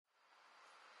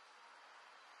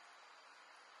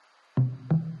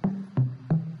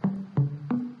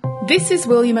This is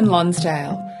William and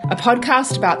Lonsdale, a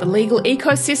podcast about the legal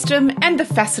ecosystem and the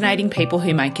fascinating people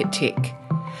who make it tick.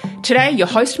 Today, your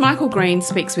host Michael Green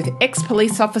speaks with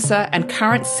ex-police officer and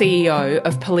current CEO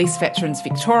of Police Veterans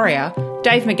Victoria,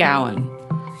 Dave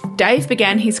McGowan. Dave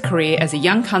began his career as a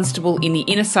young constable in the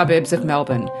inner suburbs of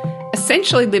Melbourne,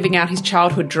 essentially living out his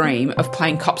childhood dream of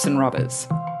playing cops and robbers.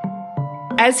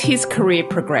 As his career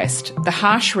progressed, the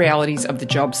harsh realities of the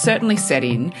job certainly set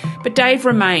in, but Dave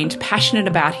remained passionate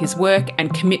about his work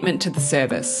and commitment to the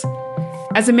service.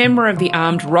 As a member of the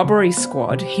armed robbery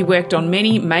squad, he worked on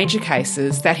many major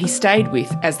cases that he stayed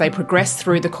with as they progressed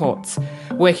through the courts,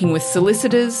 working with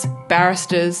solicitors,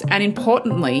 barristers, and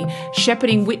importantly,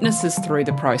 shepherding witnesses through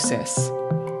the process.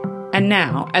 And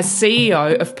now, as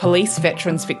CEO of Police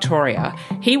Veterans Victoria,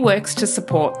 he works to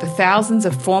support the thousands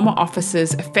of former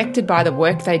officers affected by the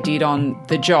work they did on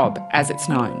the job, as it's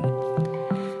known.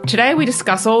 Today we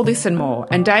discuss all this and more,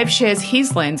 and Dave shares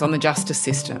his lens on the justice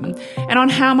system and on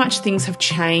how much things have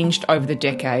changed over the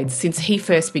decades since he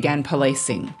first began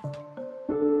policing.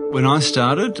 When I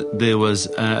started, there was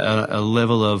a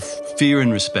level of fear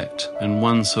and respect, and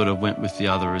one sort of went with the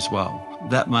other as well.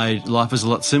 That made life a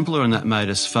lot simpler, and that made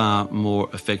us far more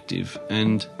effective.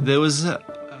 And there was an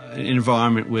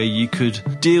environment where you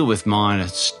could deal with minor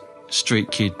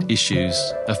street kid issues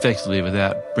effectively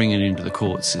without bringing it into the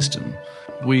court system.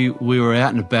 We were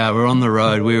out and about, we were on the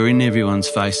road, we were in everyone's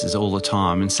faces all the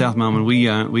time. In South Melbourne, we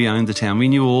owned the town. We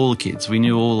knew all the kids, we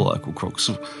knew all the local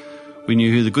crooks. We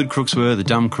knew who the good crooks were, the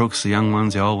dumb crooks, the young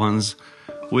ones, the old ones.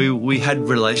 We had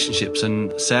relationships,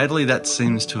 and sadly that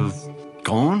seems to have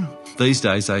gone. These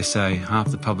days they say half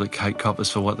the public hate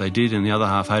coppers for what they did and the other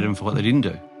half hate them for what they didn't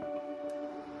do.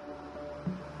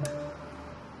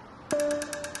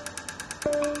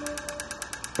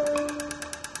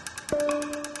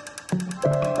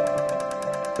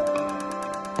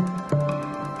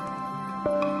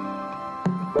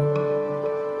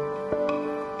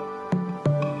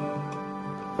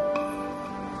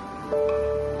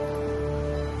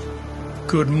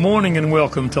 Good morning and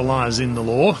welcome to Lies in the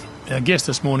Law. Our guest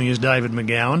this morning is David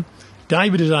McGowan.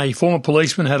 David is a former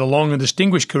policeman, had a long and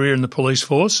distinguished career in the police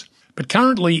force, but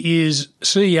currently is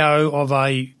CEO of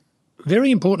a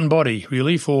very important body,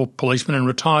 really, for policemen and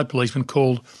retired policemen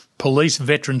called Police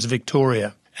Veterans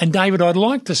Victoria. And David, I'd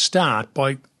like to start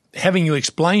by having you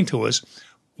explain to us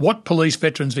what Police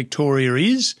Veterans Victoria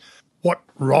is, what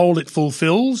role it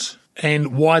fulfills,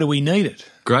 and why do we need it?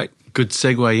 Great. Good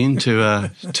segue into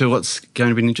to what's going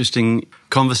to be an interesting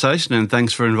conversation, and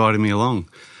thanks for inviting me along.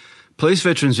 Police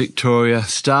Veterans Victoria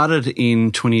started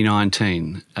in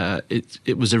 2019.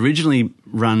 It was originally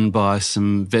run by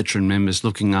some veteran members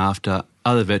looking after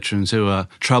other veterans who are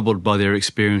troubled by their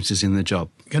experiences in the job.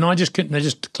 Can I just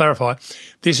clarify?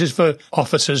 This is for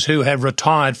officers who have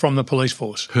retired from the police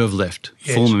force. Who have left,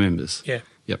 yes. Former members. Yeah.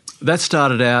 Yep. That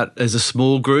started out as a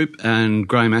small group, and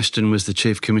Graham Ashton was the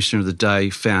Chief Commissioner of the day,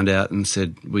 found out and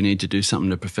said, we need to do something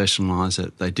to professionalise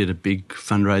it. They did a big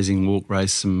fundraising walk,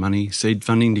 raised some money, seed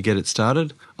funding to get it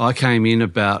started. I came in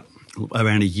about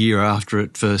around a year after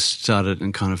it first started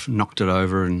and kind of knocked it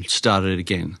over and started it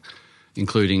again,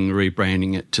 including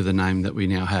rebranding it to the name that we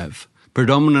now have.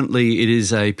 Predominantly, it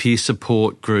is a peer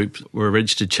support group. We're a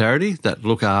registered charity that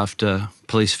look after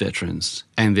police veterans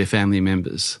and their family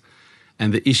members.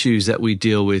 And the issues that we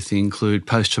deal with include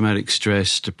post-traumatic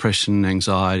stress, depression,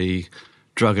 anxiety,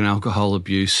 drug and alcohol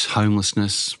abuse,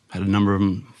 homelessness. Had a number of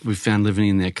them we found living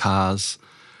in their cars.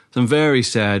 Some very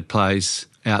sad plays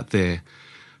out there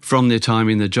from their time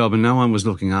in the job, and no one was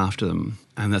looking after them.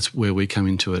 And that's where we come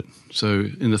into it. So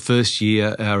in the first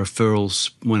year, our referrals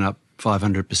went up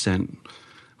 500%.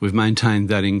 We've maintained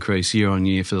that increase year on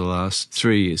year for the last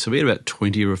 3 years. So we had about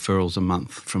 20 referrals a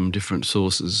month from different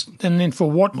sources. And then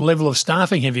for what level of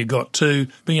staffing have you got to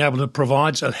being able to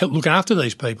provide, help look after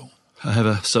these people? I have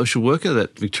a social worker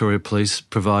that Victoria Police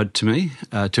provide to me,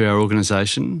 to our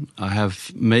organisation. I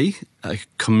have me, a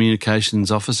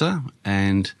communications officer,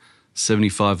 and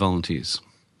 75 volunteers.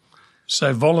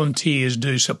 So volunteers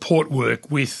do support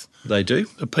work with they do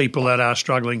the people that are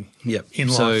struggling in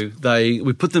life. So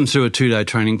we put them through a 2-day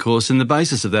training course, and the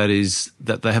basis of that is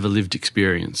that they have a lived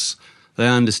experience. They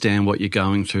understand what you're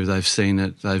going through. They've seen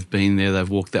it. They've been there. They've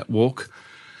walked that walk.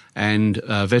 And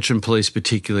veteran police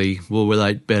particularly will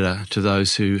relate better to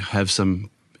those who have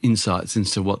some insights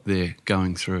into what they're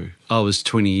going through. I was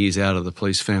 20 years out of the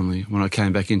police family. When I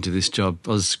came back into this job, it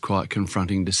was quite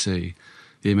confronting to see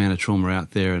the amount of trauma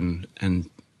out there and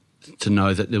to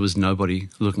know that there was nobody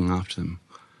looking after them.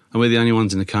 And we're the only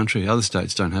ones in the country. Other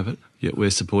states don't have it, yet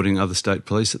we're supporting other state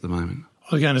police at the moment.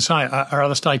 I was going to say, are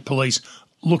other state police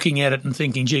looking at it and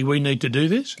thinking, gee, we need to do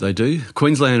this? They do.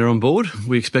 Queensland are on board.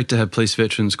 We expect to have Police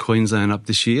Veterans Queensland up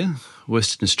this year.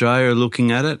 Western Australia are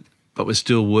looking at it, but we're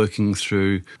still working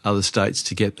through other states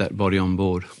to get that body on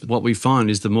board. What we find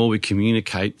is the more we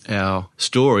communicate our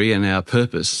story and our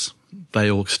purpose, they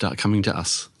all start coming to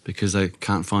us because they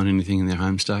can't find anything in their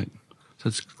home state. So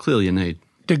it's clearly a need.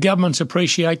 Do governments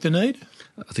appreciate the need?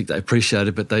 I think they appreciate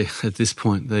it, but at this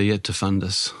point, they're yet to fund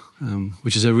us,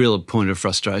 which is a real point of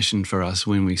frustration for us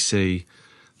when we see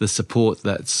the support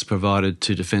that's provided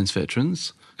to defence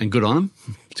veterans. And good on them.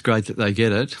 It's great that they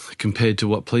get it. Compared to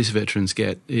what police veterans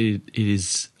get, it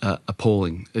is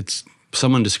appalling.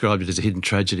 Someone described it as a hidden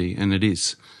tragedy, and it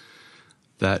is.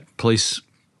 That police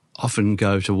often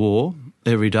go to war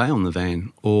every day on the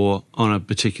van or on a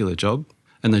particular job,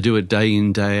 and they do it day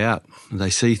in, day out. They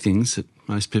see things that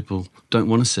most people don't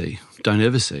want to see, don't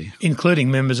ever see. Including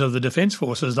members of the Defence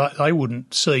Forces. They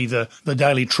wouldn't see the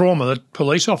daily trauma that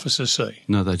police officers see.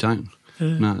 No, they don't.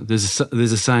 Yeah. No, there's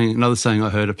a saying, another saying I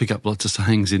heard. I pick up lots of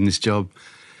sayings in this job,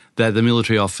 that the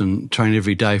military often train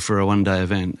every day for a one-day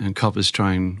event, and coppers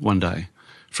train one day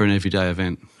for an everyday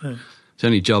event. Yeah. It's the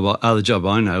only other job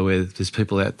I know where there's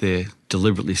people out there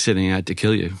deliberately setting out to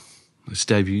kill you,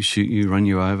 stab you, shoot you, run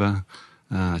you over,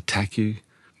 attack you.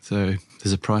 So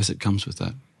there's a price that comes with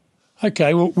that.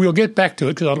 Okay, well, we'll get back to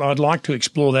it because I'd like to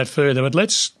explore that further, but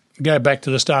let's go back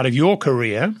to the start of your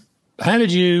career. How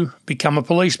did you become a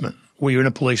policeman? Were you in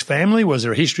a police family? Was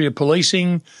there a history of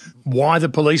policing? Why the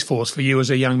police force for you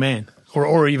as a young man?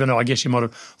 Or even, I guess you might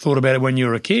have thought about it when you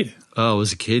were a kid. Oh, I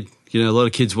was a kid. You know, a lot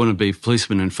of kids want to be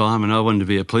policemen and firemen. I wanted to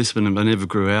be a policeman and I never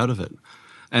grew out of it.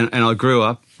 And I grew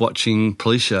up watching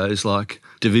police shows like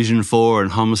Division 4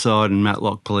 and Homicide and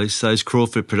Matlock Police. Those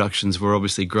Crawford productions were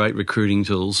obviously great recruiting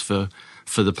tools for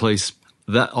the police.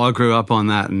 That I grew up on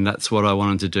that, and that's what I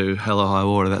wanted to do. Hell or high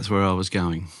water, that's where I was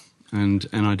going. And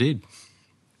I did.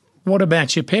 What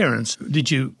about your parents? Did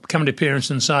you come to parents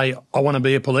and say, I want to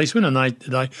be a policeman, and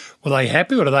were they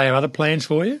happy, or do they have other plans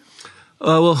for you?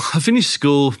 Well, I finished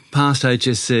school, passed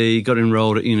HSC, got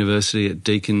enrolled at university at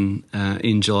Deakin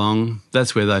in Geelong.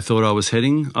 That's where they thought I was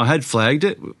heading. I had flagged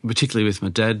it, particularly with my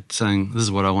dad, saying, this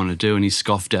is what I want to do, and he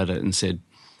scoffed at it and said,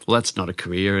 well, that's not a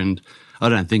career, and I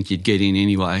don't think you'd get in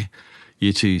anyway.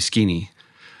 You're too skinny.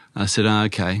 I said, oh,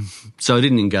 okay. So I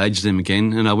didn't engage them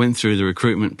again, and I went through the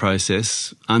recruitment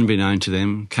process, unbeknown to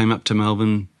them, came up to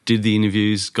Melbourne, did the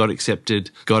interviews, got accepted,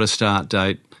 got a start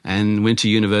date, and went to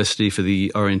university for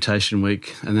the orientation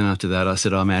week. And then after that, I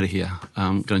said, I'm out of here.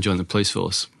 I'm going to join the police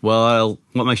force. Well,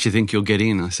 what makes you think you'll get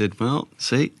in? I said, well,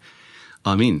 see,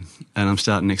 I'm in, and I'm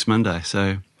starting next Monday.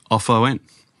 So off I went.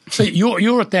 So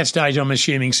you're at that stage, I'm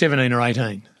assuming, 17 or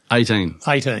 18? 18.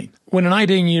 18. When an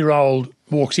 18-year-old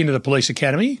walks into the police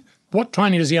academy, what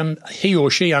training does he or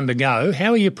she undergo?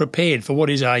 How are you prepared for what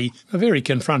is a very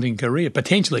confronting career,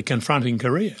 potentially confronting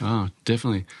career? Oh,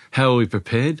 definitely. How are we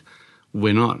prepared?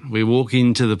 We're not. We walk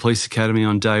into the police academy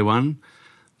on day one.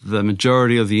 The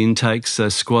majority of the intakes,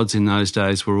 squads in those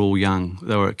days, were all young.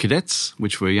 They were cadets,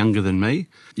 which were younger than me.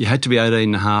 You had to be 18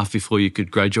 and a half before you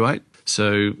could graduate.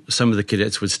 So some of the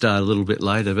cadets would start a little bit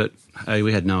later, but hey,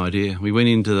 we had no idea. We went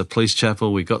into the police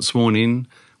chapel, we got sworn in,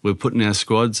 we were put in our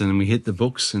squads, and we hit the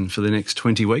books, and for the next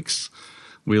 20 weeks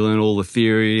we learned all the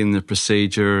theory and the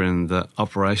procedure and the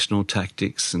operational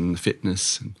tactics and the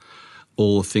fitness and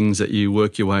all the things that you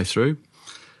work your way through.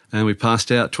 And we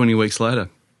passed out 20 weeks later.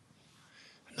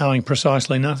 Knowing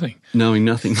precisely nothing. Knowing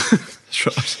nothing. That's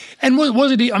right. And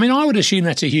was it, I mean, I would assume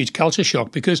that's a huge culture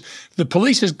shock because the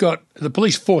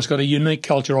police force got a unique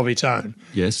culture of its own.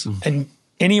 Yes. And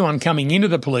anyone coming into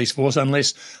the police force,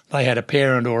 unless they had a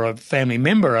parent or a family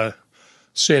member, a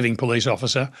serving police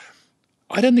officer,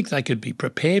 I don't think they could be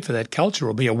prepared for that culture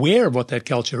or be aware of what that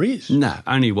culture is. No,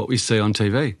 only what we see on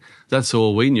TV. That's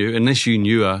all we knew, unless you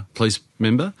knew a police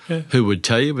member who would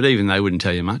tell you, but even they wouldn't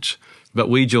tell you much. But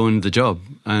we joined the job,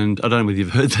 and I don't know whether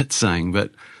you've heard that saying,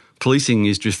 but policing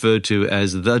is referred to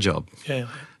as the job,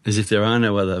 as if there are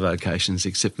no other vocations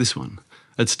except this one.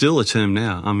 It's still a term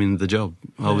now. I'm in the job.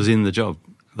 I was in the job.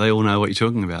 They all know what you're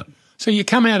talking about. So you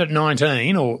come out at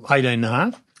 19 or 18 and a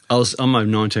half? On my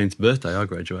 19th birthday, I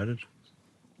graduated.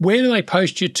 Where do they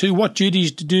post you to? What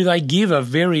duties do they give a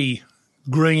very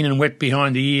green and wet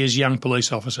behind the ears young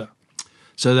police officer?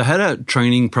 So they had a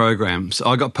training program. So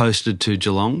I got posted to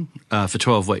Geelong for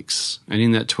 12 weeks. And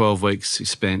in that 12 weeks, he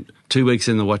spent 2 weeks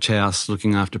in the watch house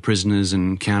looking after prisoners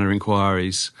and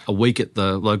counter-inquiries, a week at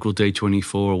the local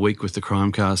D24, a week with the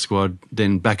crime car squad,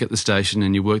 then back at the station,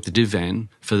 and you worked the div van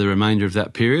for the remainder of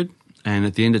that period. And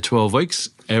at the end of 12 weeks,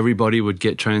 everybody would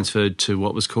get transferred to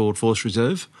what was called Force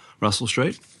Reserve, Russell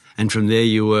Street. And from there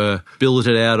you were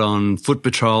billeted out on foot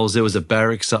patrols. There was a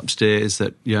barracks upstairs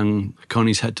that young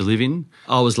Connies had to live in.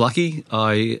 I was lucky.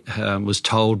 I was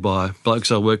told by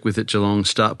blokes I worked with at Geelong,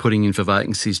 start putting in for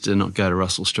vacancies to not go to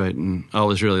Russell Street, and I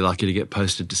was really lucky to get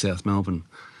posted to South Melbourne.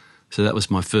 So that was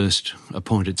my first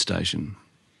appointed station.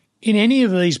 In any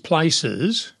of these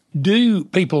places, do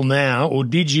people now, or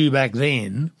did you back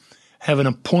then, have an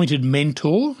appointed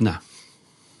mentor? No,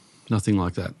 nothing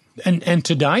like that. And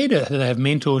today, do they have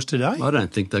mentors today? I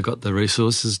don't think they've got the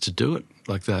resources to do it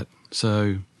like that.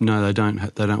 So, no, they don't.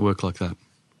 They don't work like that.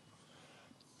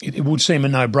 It would seem a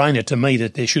no-brainer to me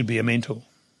that there should be a mentor.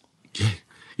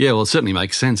 Yeah. Well, it certainly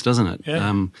makes sense, doesn't it?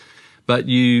 Yeah. But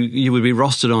you would be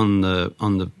rostered on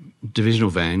the divisional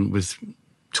van with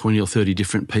 20 or 30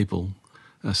 different people.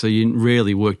 So you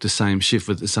rarely work the same shift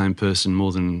with the same person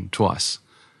more than twice,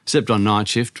 except on night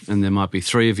shift, and there might be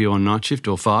 3 of you on night shift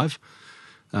or 5.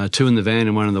 2 in the van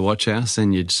and 1 in the watch house,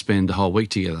 then you'd spend the whole week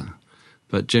together.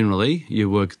 But generally, you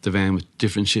work the van with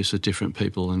different shifts with different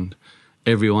people, and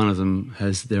every one of them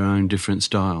has their own different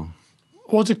style.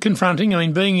 Was it confronting? I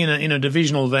mean, being in a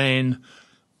divisional van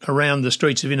around the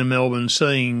streets of inner Melbourne,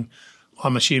 seeing,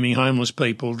 I'm assuming, homeless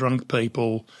people, drunk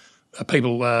people,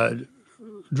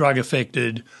 drug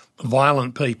affected,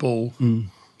 violent people,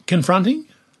 confronting?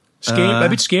 A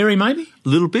bit scary, maybe? A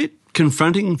little bit.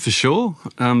 Confronting, for sure.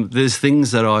 There's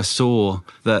things that I saw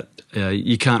that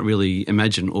you can't really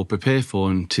imagine or prepare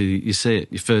for until you see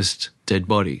it, your first dead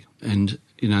body. And,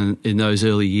 in those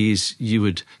early years, you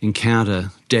would encounter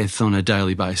death on a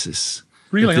daily basis.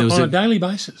 Really, on a daily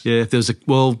basis? Yeah, if there was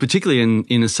particularly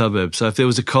in a suburb. So if there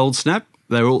was a cold snap,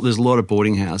 there's a lot of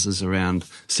boarding houses around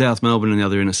South Melbourne and the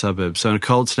other inner suburbs. So in a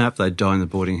cold snap, they'd die in the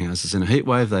boarding houses. In a heat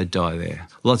wave, they'd die there.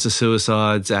 Lots of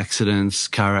suicides, accidents,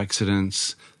 car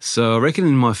accidents. So I reckon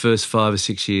in my first 5 or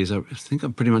 6 years, I think I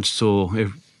pretty much saw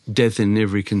death in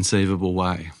every conceivable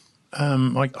way.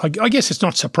 I guess it's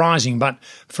not surprising, but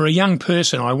for a young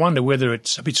person, I wonder whether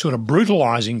it's a bit sort of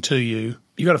brutalising to you.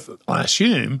 You've got to, I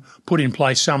assume, put in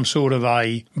place some sort of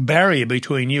a barrier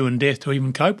between you and death to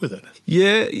even cope with it.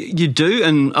 Yeah, you do,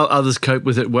 and others cope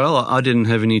with it well. I didn't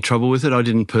have any trouble with it. I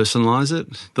didn't personalise it.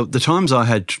 The times I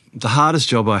had, the hardest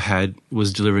job I had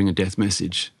was delivering a death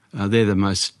message. They're the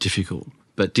most difficult.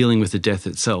 But dealing with the death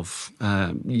itself,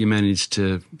 you manage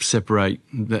to separate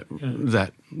that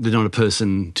they're not a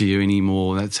person to you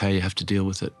anymore. That's how you have to deal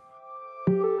with it.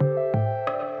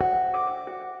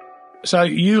 So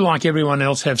you, like everyone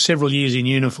else, have several years in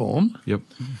uniform. Yep.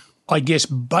 I guess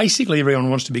basically everyone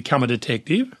wants to become a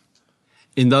detective.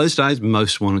 In those days,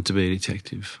 most wanted to be a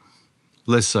detective.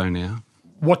 Less so now.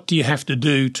 What do you have to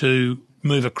do to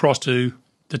move across to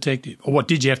detective? Or what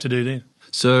did you have to do then?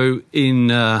 So in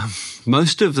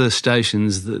most of the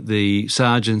stations, the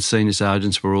sergeants, senior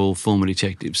sergeants were all former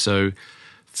detectives. So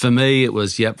for me, it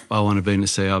was, I want to be in a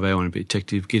CIB, I want to be a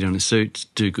detective, get on a suit,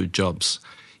 do good jobs.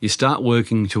 You start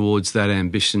working towards that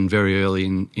ambition very early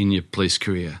in your police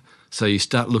career. So you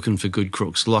start looking for good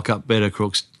crooks, lock up better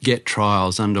crooks, get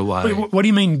trials underway. Wait, what do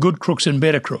you mean good crooks and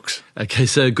better crooks? Okay,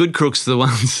 so good crooks are the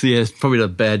ones, it's probably a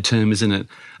bad term, isn't it?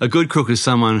 A good crook is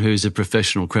someone who's a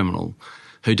professional criminal,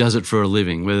 who does it for a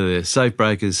living, whether they're safe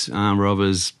breakers, armed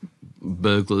robbers,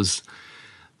 burglars,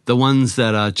 the ones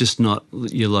that are just not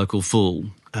your local fool.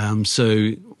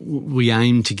 So we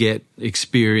aim to get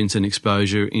experience and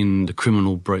exposure in the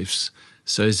criminal briefs.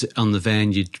 So on the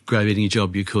van, you'd grab any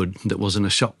job you could that wasn't a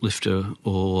shoplifter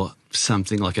or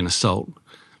something like an assault.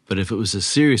 But if it was a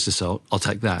serious assault, I'll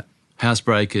take that.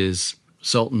 Housebreakers,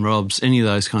 assault and robs, any of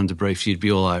those kinds of briefs, you'd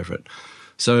be all over it.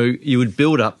 So you would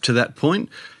build up to that point.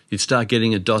 You'd start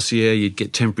getting a dossier, you'd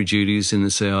get temporary duties in the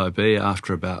CIB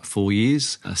after about 4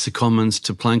 years, secondments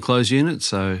to plainclothes unit.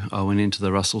 So I went into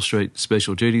the Russell Street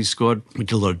Special Duties Squad. We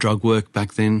did a lot of drug work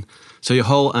back then. So your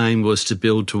whole aim was to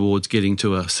build towards getting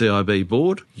to a CIB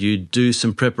board. You'd do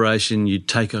some preparation, you'd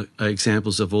take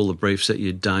examples of all the briefs that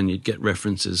you'd done, you'd get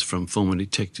references from former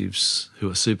detectives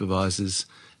who are supervisors,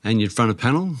 and you'd front a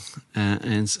panel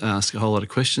and ask a whole lot of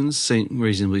questions,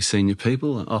 reasonably senior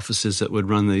people, officers that would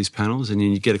run these panels, and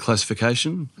then you'd get a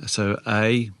classification. So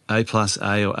A plus,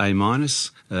 A or A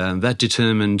minus. That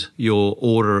determined your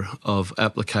order of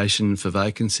application for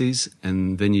vacancies,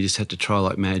 and then you just had to try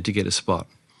like mad to get a spot.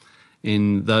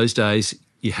 In those days,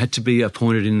 you had to be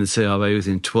appointed in the CIB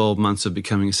within 12 months of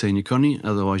becoming a senior connie,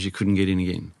 otherwise you couldn't get in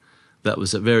again. That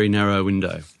was a very narrow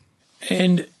window.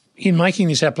 And in making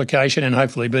this application and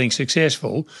hopefully being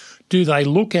successful, do they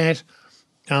look at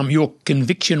your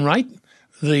conviction rate,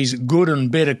 these good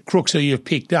and better crooks who you've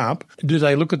picked up? Do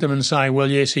they look at them and say, well,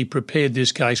 yes, he prepared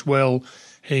this case well,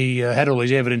 he had all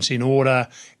his evidence in order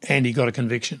and he got a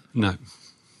conviction? No.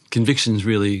 convictions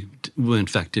really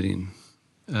weren't factored in.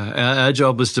 Our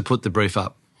job was to put the brief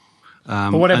up.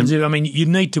 But what happens if, you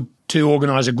need to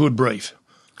organise a good brief?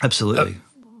 Absolutely.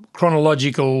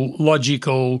 Chronological,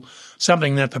 logical,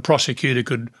 something that the prosecutor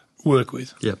could work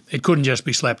with. Yep. It couldn't just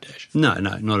be slapdash. No,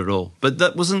 not at all. But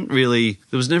that wasn't really,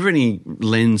 there was never any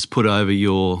lens put over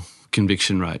your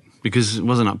conviction rate because it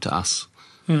wasn't up to us.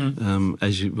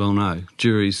 As you well know,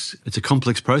 juries, it's a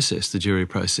complex process, the jury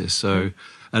process. So,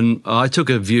 and I took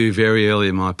a view very early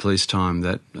in my police time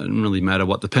that it didn't really matter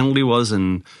what the penalty was,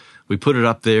 and we put it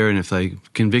up there, and if they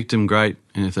convict them, great,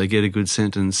 and if they get a good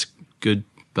sentence, good.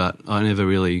 But I never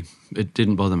really, it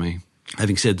didn't bother me.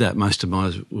 Having said that, most of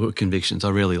my convictions,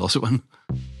 I rarely lost one.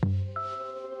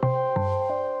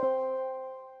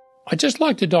 I'd just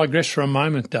like to digress for a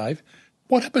moment, Dave.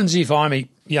 What happens if I'm a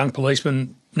young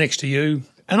policeman next to you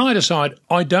and I decide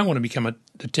I don't want to become a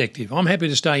detective? I'm happy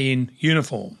to stay in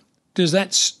uniform. Does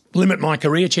that limit my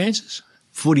career chances?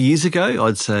 40 years ago,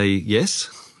 I'd say yes.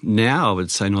 Now, I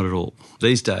would say not at all.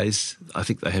 These days, I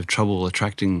think they have trouble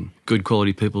attracting good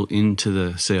quality people into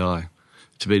the CI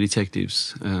to be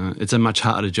detectives. It's a much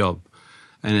harder job,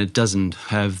 and it doesn't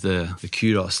have the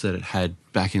kudos that it had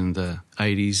back in the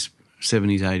 80s,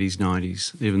 70s, 80s,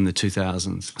 90s, even the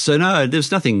 2000s. So no,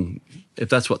 there's nothing, if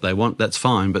that's what they want, that's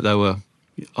fine, but they were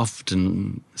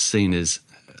often seen as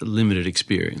a limited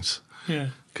experience. Yeah.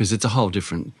 Because it's a whole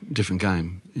different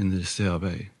game in the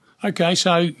CIB. Okay,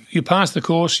 so you passed the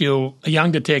course, you're a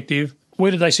young detective.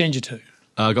 Where did they send you to?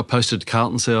 I got posted to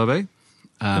Carlton CIB.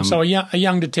 So a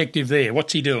young detective there,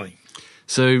 what's he doing?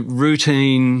 So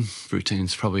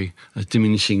routine's probably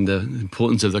diminishing the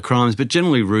importance of the crimes, but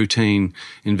generally routine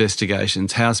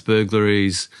investigations, house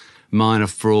burglaries, minor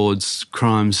frauds,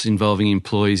 crimes involving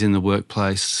employees in the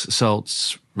workplace,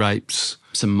 assaults, rapes,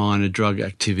 some minor drug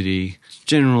activity,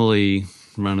 generally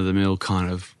run-of-the-mill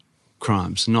kind of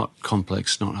crimes, not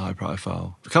complex, not high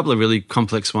profile. A couple of really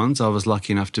complex ones I was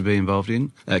lucky enough to be involved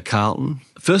in at Carlton.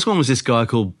 First one was this guy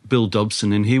called Bill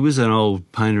Dobson, and he was an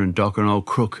old painter and docker, an old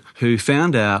crook, who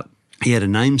found out he had a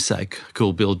namesake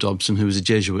called Bill Dobson, who was a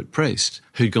Jesuit priest,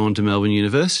 who'd gone to Melbourne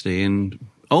University. And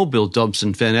old Bill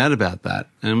Dobson found out about that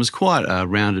and was quite a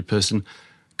rounded person,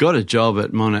 got a job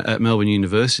at Melbourne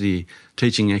University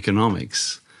teaching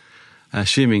economics,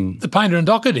 assuming... The painter and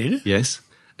docker did? Yes.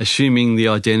 Assuming the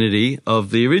identity of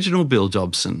the original Bill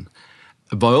Dobson.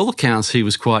 By all accounts, he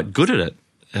was quite good at it.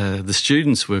 The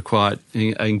students were quite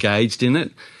engaged in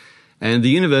it. And the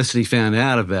university found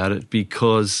out about it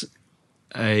because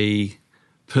a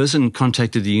person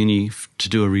contacted the uni to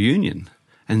do a reunion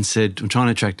and said, I'm trying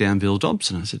to track down Bill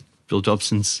Dobson. I said, Bill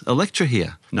Dobson's a lecturer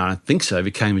here. No, I don't think so. He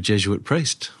became a Jesuit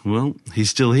priest. Well, he's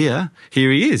still here.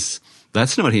 Here he is.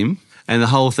 That's not him. And the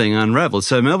whole thing unravelled.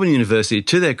 So Melbourne University,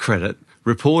 to their credit,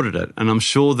 reported it, and I'm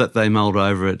sure that they mulled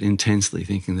over it intensely,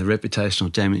 thinking the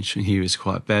reputational damage here is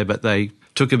quite bad, but they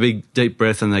took a big, deep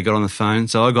breath and they got on the phone.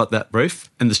 So I got that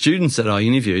brief, and the students that I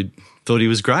interviewed thought he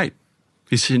was great.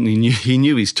 He certainly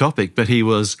knew his topic, but he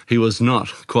was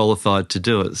not qualified to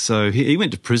do it. So he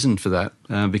went to prison for that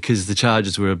because the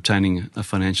charges were obtaining a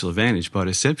financial advantage by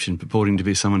deception, purporting to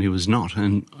be someone who was not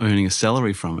and earning a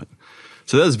salary from it.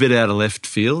 So that was a bit out of left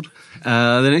field.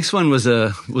 The next one was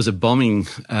a bombing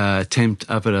attempt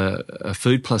up at a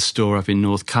Food Plus store up in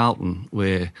North Carlton,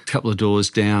 where a couple of doors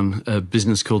down, a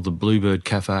business called the Bluebird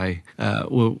Cafe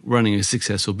were running a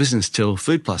successful business till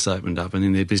Food Plus opened up and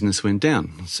then their business went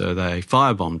down. So they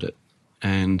firebombed it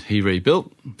and he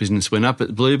rebuilt. Business went up at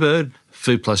the Bluebird,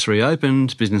 Food Plus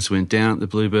reopened, business went down at the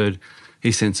Bluebird.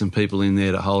 He sent some people in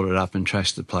there to hold it up and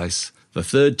trash the place. The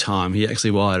third time, he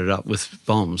actually wired it up with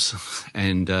bombs,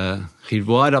 and he'd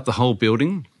wired up the whole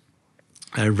building,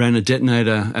 ran a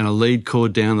detonator and a lead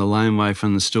cord down the laneway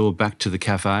from the store back to the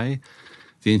cafe.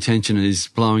 The intention is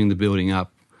blowing the building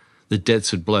up. The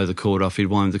debts would blow the cord off, he'd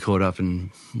wind the cord up,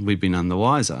 and we'd be none the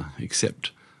wiser,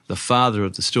 except the father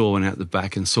of the store went out the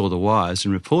back and saw the wires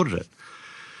and reported it.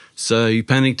 So he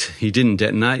panicked. He didn't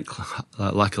detonate,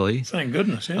 luckily. Thank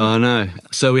goodness, yeah. I know.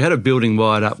 So we had a building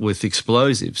wired up with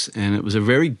explosives, and it was a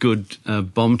very good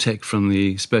bomb tech from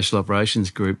the Special Operations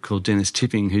Group called Dennis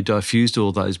Tipping who diffused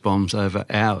all those bombs over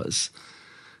hours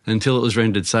until it was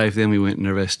rendered safe. Then we went and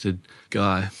arrested a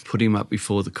guy, put him up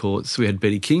before the courts. We had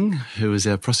Betty King, who was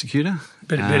our prosecutor.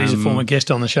 Betty's a former guest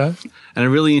on the show. And a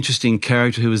really interesting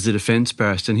character who was the defence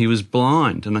barrister, and he was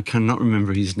blind, and I cannot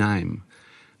remember his name.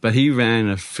 But he ran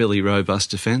a fairly robust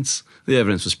defence. The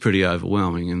evidence was pretty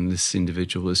overwhelming and this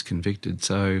individual was convicted.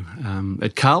 So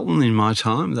at Carlton in my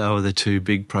time, they were the two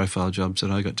big profile jobs that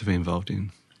I got to be involved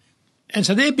in. And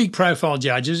so they're big profile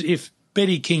judges. If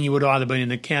Betty King, you would have either been in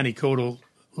the county court or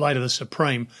later the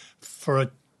Supreme for a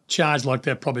charged like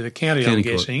that, probably the county I'm Court.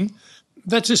 guessing,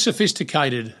 that's a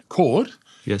sophisticated court.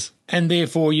 Yes. And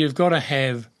therefore you've got to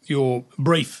have your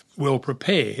brief well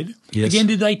prepared. Yes. Again,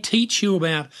 did they teach you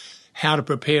about how to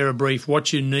prepare a brief,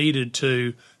 what you needed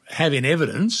to have in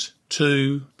evidence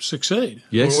to succeed?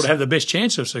 Yes. Or to have the best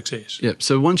chance of success? Yep.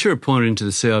 So once you're appointed into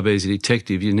the CIB as a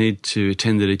detective, you need to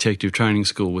attend the detective training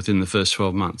school within the first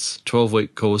 12 months.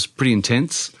 12-week course, pretty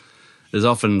intense. It's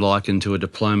often likened to a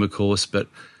diploma course, but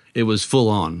it was full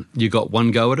on. You got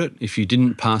one go at it. If you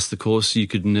didn't pass the course,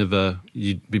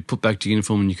 you'd be put back to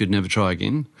uniform and you could never try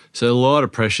again. So a lot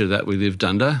of pressure that we lived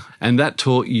under. And that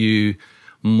taught you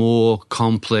more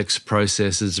complex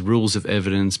processes, rules of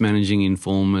evidence, managing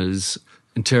informers,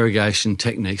 interrogation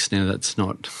techniques. Now, that's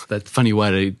not that funny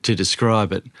way to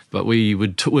describe it, but we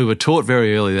were taught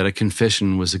very early that a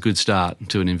confession was a good start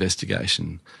to an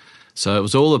investigation. So it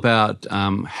was all about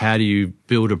how do you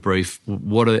build a brief,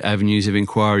 what are the avenues of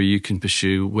inquiry you can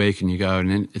pursue, where can you go, and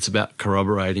then it's about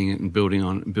corroborating it and building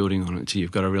on it till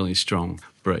you've got a really strong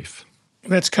brief.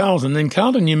 That's Carlton. Then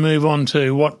Carlton, you move on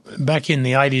to what back in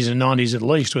the 80s and 90s at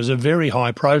least was a very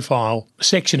high-profile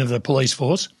section of the police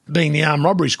force, being the Armed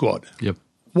Robbery Squad. Yep.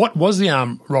 What was the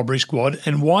Armed Robbery Squad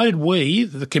and why did we,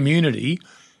 the community,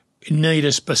 need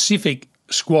a specific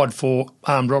squad for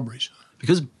armed robberies?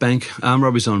 Because armed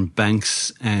robberies on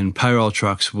banks and payroll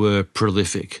trucks were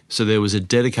prolific, so there was a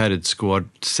dedicated squad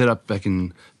set up back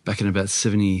in about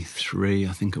 73,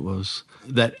 I think it was,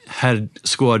 that had a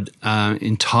squad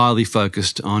entirely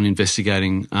focused on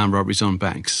investigating armed robberies on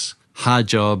banks. Hard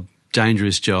job,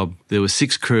 dangerous job. There were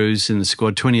 6 crews in the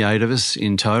squad, 28 of us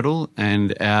in total,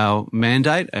 and our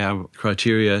mandate, our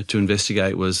criteria to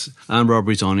investigate was armed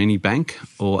robberies on any bank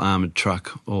or armoured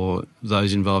truck or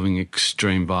those involving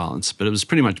extreme violence. But it was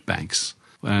pretty much banks.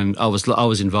 And I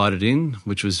was invited in,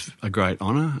 which was a great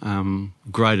honour,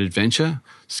 great adventure,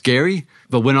 scary.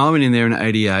 But when I went in there in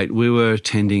 88, we were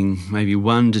attending maybe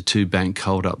 1 to 2 bank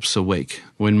hold-ups a week.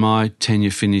 When my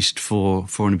tenure finished 4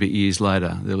 and a bit years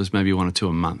later, there was maybe 1 or 2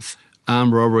 a month.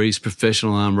 Armed robberies,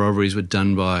 professional armed robberies were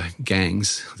done by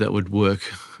gangs that would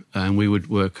work, and we would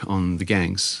work on the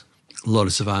gangs. A lot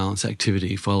of surveillance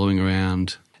activity following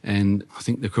around, and I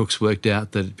think the crooks worked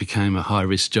out that it became a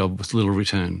high-risk job with little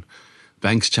return.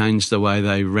 Banks changed the way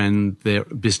they ran their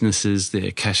businesses,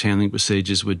 their cash handling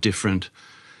procedures were different.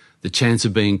 The chance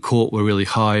of being caught were really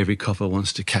high. Every copper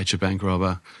wants to catch a bank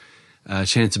robber.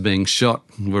 Chance of being shot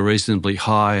were reasonably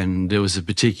high, and there was a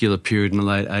particular period in the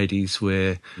late 80s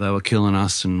where they were killing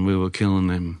us and we were killing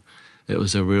them. It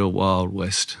was a real Wild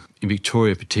West. In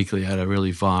Victoria particularly had a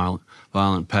really violent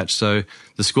patch. So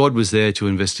the squad was there to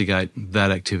investigate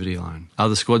that activity alone.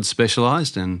 Other squads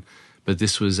specialised, but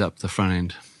this was up the front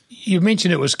end. You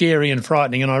mentioned it was scary and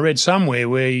frightening, and I read somewhere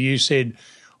where you said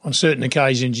on certain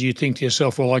occasions you think to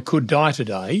yourself, well, I could die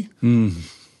today.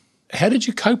 How did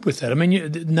you cope with that? I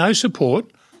mean, no support,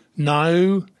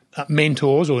 no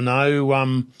mentors or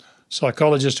no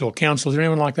psychologists or counsellors or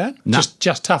anyone like that? No.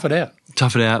 Just tough it out?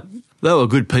 Tough it out. They were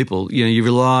good people. You know, you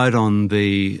relied on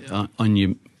on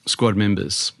your squad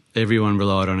members. Everyone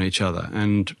relied on each other.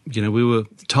 And, you know, we were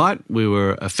tight, we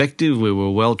were effective, we were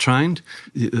well trained.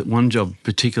 One job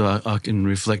particular I can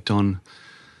reflect on,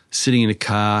 sitting in a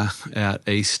car out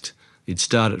east. You'd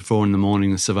start at 4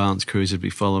 a.m, the surveillance crews would be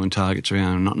following targets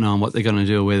around and not knowing what they're going to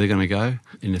do or where they're going to go.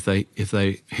 And if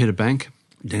they hit a bank,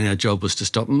 then our job was to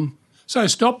stop them. So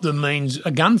stop them means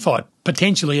a gunfight,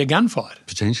 potentially a gunfight.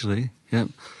 Potentially, yeah.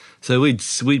 So we'd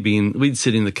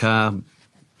sit in the car,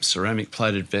 ceramic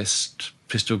plated vest,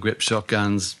 pistol grip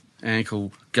shotguns,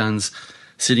 ankle guns,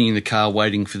 sitting in the car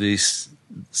waiting for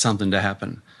something to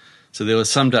happen. So there were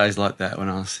some days like that when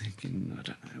I was thinking, I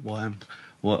don't know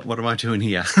what am I doing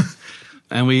here?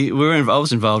 And I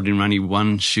was involved in only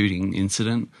one shooting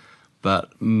incident, but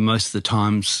most of the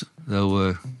times they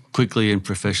were quickly and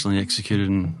professionally executed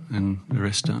and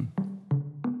arrest done.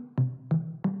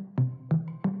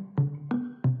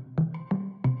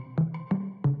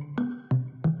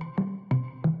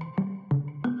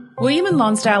 William and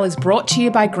Lonsdale is brought to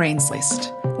you by Green's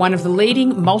List, one of the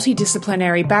leading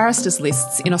multidisciplinary barristers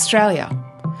lists in Australia.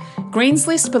 Green's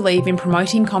List believe in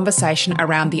promoting conversation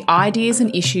around the ideas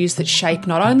and issues that shape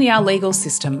not only our legal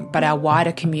system, but our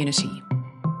wider community.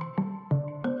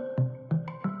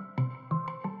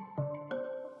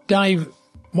 Dave,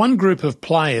 one group of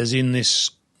players in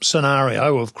this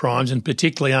scenario of crimes, and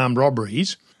particularly armed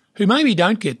robberies, who maybe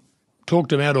don't get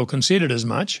talked about or considered as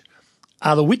much,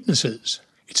 are the witnesses.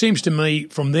 It seems to me,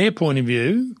 from their point of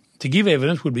view, to give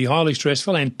evidence would be highly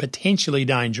stressful and potentially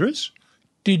dangerous.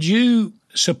 Did you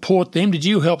support them? Did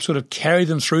you help sort of carry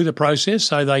them through the process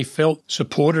so they felt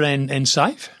supported and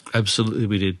safe? Absolutely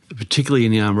we did, particularly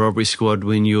in the armed robbery squad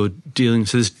when you're dealing...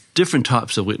 So there's different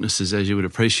types of witnesses, as you would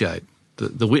appreciate.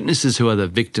 The witnesses who are the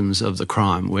victims of the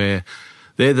crime, where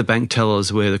they're the bank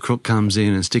tellers, where the crook comes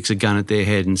in and sticks a gun at their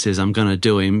head and says, I'm going to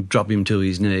do him, drop him to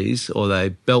his knees, or they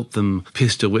belt them,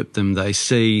 pistol whip them. They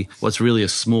see what's really a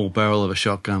small barrel of a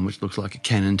shotgun, which looks like a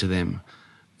cannon to them.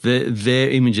 They're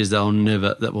images that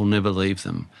will never leave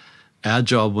them. Our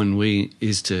job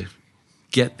is to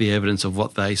get the evidence of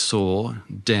what they saw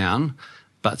down,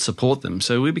 but support them.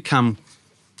 So we become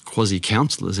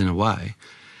quasi-counsellors in a way,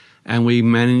 and we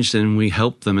manage and we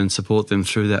help them and support them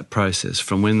through that process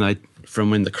from when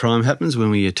the crime happens,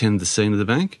 when we attend the scene of the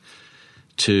bank,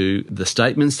 to the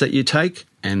statements that you take,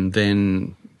 and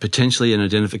then potentially an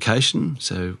identification.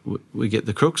 So we get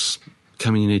the crooks,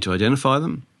 come in, you need to identify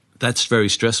them. That's very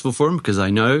stressful for them because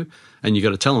they know, and you've got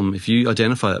to tell them, if you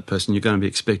identify that person, you're going to be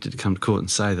expected to come to court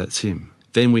and say that's him.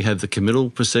 Then we have the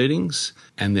committal proceedings,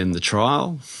 and then the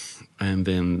trial, and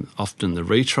then often the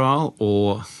retrial,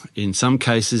 or in some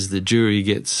cases the jury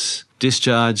gets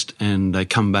discharged and they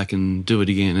come back and do it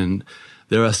again. And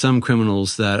there are some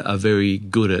criminals that are very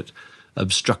good at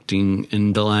obstructing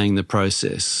and delaying the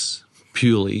process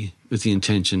purely with the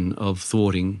intention of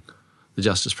thwarting the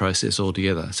justice process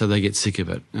altogether. So they get sick of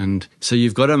it. And so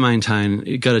you've got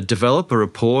to develop a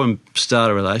rapport and start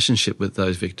a relationship with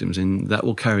those victims, and that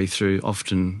will carry through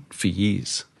often for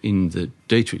years. In the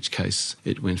Dietrich case,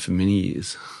 it went for many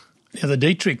years. Now, the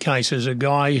Dietrich case is a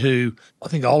guy who, I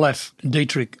think Olaf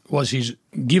Dietrich was his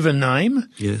given name.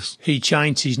 Yes. He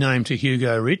changed his name to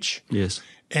Hugo Rich. Yes.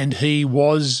 And he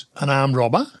was an armed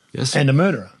robber. Yes. And a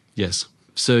murderer. Yes.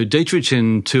 So Dietrich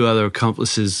and two other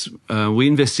accomplices, we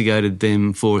investigated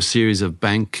them for a series of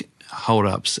bank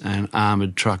hold-ups and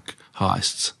armoured truck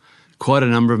heists. Quite a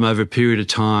number of them over a period of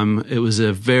time. It was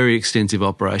a very extensive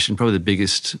operation, probably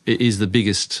it is the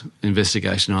biggest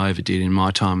investigation I ever did in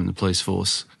my time in the police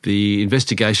force. The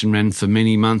investigation ran for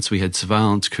many months. We had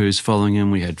surveillance crews following them.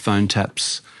 We had phone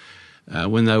taps.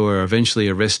 When they were eventually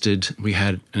arrested, we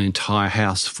had an entire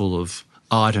house full of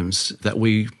items that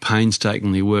we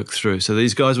painstakingly worked through. So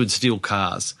these guys would steal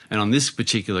cars. And on this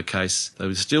particular case, they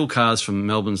would steal cars from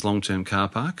Melbourne's long-term car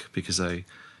park because they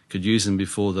could use them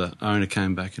before the owner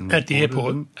came back and at the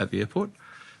airport.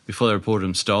 Before they reported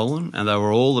them stolen. And they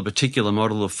were all a particular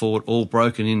model of Ford, all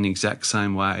broken in the exact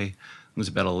same way. It was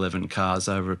about 11 cars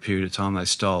over a period of time they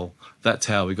stole. That's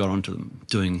how we got onto them,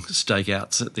 doing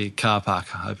stakeouts at the car park,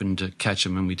 hoping to catch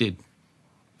them, and we did.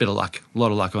 Bit of luck, a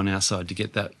lot of luck on our side to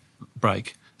get that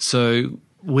break. So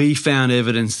we found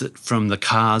evidence that from the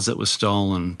cars that were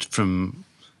stolen, from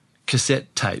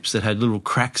cassette tapes that had little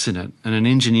cracks in it, and an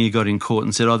engineer got in court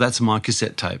and said, oh, that's my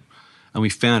cassette tape. And we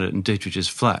found it in Dietrich's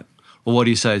flat. Well, what do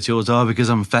you say it's yours? Oh, because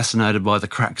I'm fascinated by the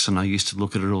cracks and I used to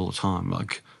look at it all the time.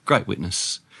 Like, great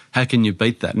witness. How can you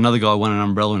beat that? Another guy won an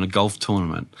umbrella in a golf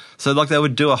tournament. So, like, they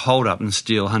would do a hold-up and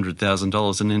steal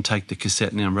 $100,000 and then take the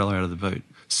cassette and the umbrella out of the boot.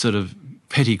 Sort of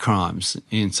petty crimes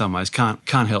in some ways, can't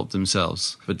help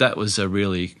themselves. But that was a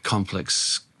really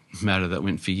complex matter that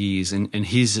went for years. And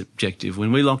his objective,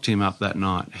 when we locked him up that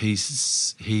night, he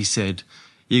said,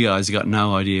 you guys got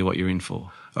no idea what you're in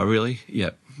for. Oh, really?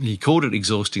 Yep. He called it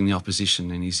exhausting the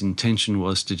opposition, and his intention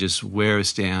was to just wear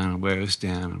us down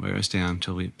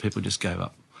until people just gave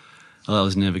up. Well, that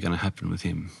was never going to happen with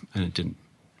him, and it didn't.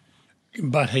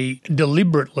 But he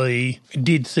deliberately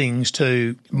did things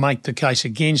to make the case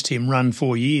against him run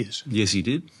 4 years. Yes, he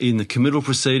did. In the committal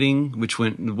proceeding,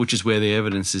 which is where the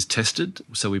evidence is tested,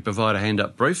 so we provide a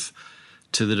hand-up brief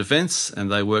to the defence,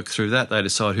 and they work through that. They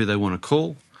decide who they want to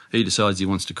call. He decides he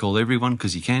wants to call everyone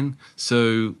because he can.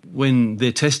 So when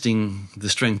they're testing the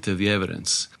strength of the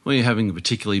evidence, when you're having a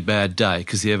particularly bad day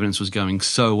because the evidence was going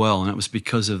so well, and it was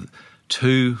because of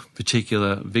two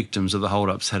particular victims of the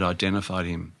hold-ups had identified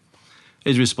him,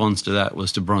 his response to that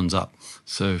was to bronze up.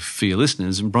 So for your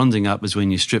listeners, bronzing up is when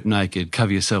you strip naked,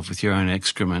 cover yourself with your own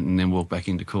excrement and then walk back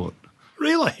into court.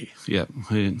 Really? Yeah,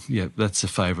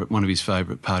 that's one of his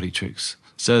favourite party tricks.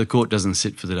 So the court doesn't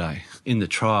sit for the day. In the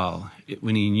trial,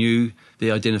 when he knew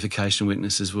the identification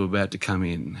witnesses were about to come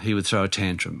in, he would throw a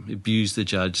tantrum, abuse the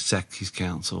judge, sack his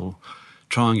counsel,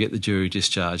 try and get the jury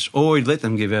discharged, or he'd let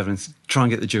them give evidence, try and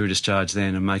get the jury discharged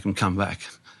then and make them come back,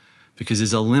 because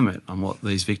there's a limit on what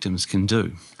these victims can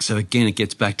do. So again, it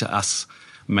gets back to us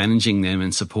managing them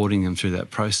and supporting them through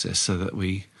that process so that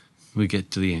we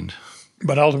get to the end.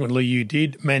 But ultimately you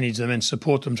did manage them and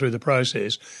support them through the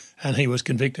process, and he was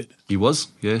convicted. He was,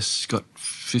 yes. He got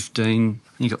 15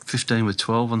 with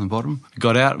 12 on the bottom. He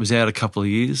got out, was out a couple of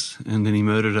years, and then he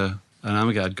murdered an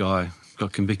army guard guy,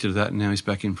 got convicted of that, and now he's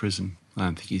back in prison. I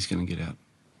don't think he's going to get out.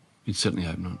 You'd certainly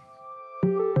hope not.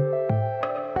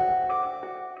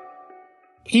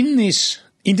 In this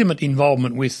intimate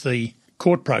involvement with the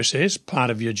court process, part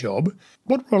of your job,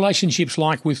 what relationships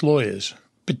like with lawyers?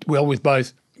 Well, with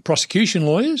both prosecution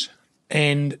lawyers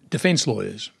and defence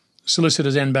lawyers,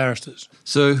 solicitors and barristers.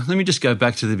 So let me just go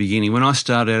back to the beginning. When I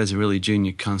started out as a really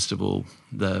junior constable,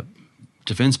 the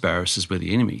defence barristers were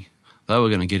the enemy. They were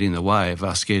going to get in the way of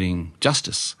us getting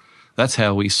justice. That's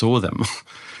how we saw them.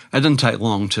 It didn't take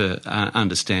long to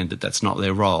understand that that's not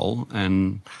their role,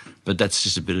 but that's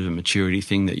just a bit of a maturity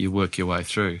thing that you work your way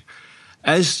through.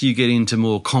 As you get into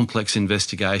more complex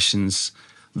investigations,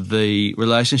 the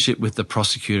relationship with the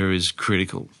prosecutor is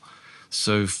critical.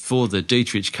 So for the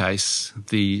Dietrich case,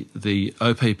 the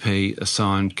OPP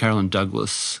assigned Carolyn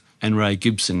Douglas and Ray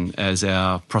Gibson as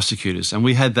our prosecutors, and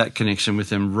we had that connection with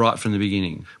them right from the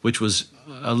beginning, which was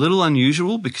a little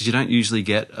unusual because you don't usually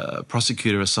get a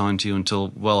prosecutor assigned to you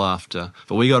until well after.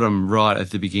 But we got them right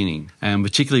at the beginning, and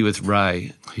particularly with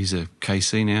Ray. He's a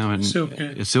KC now. And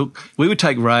Silk. We would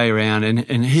take Ray around,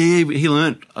 and he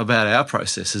learnt about our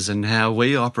processes and how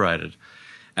we operated.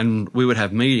 And we would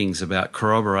have meetings about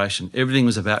corroboration. Everything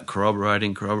was about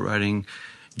corroborating,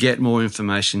 get more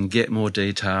information, get more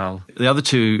detail. The other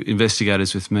two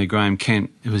investigators with me, Graham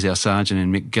Kent, who was our sergeant,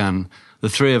 and Mick Gunn, the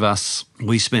three of us,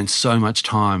 we spent so much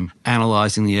time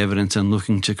analysing the evidence and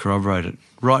looking to corroborate it,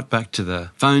 right back to the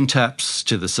phone taps,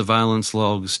 to the surveillance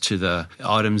logs, to the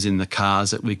items in the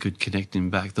cars that we could connect him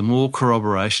back. The more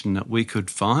corroboration that we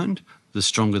could find, the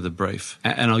stronger the brief.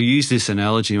 And I'll use this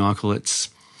analogy, Michael. It's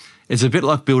a bit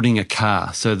like building a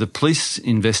car. So the police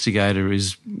investigator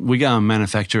we go and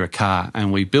manufacture a car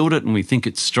and we build it and we think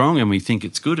it's strong and we think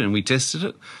it's good and we tested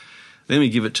it. Then we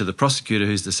give it to the prosecutor,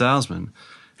 who's the salesman.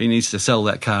 He needs to sell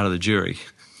that car to the jury.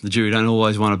 The jury don't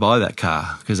always want to buy that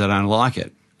car because they don't like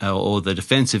it, or the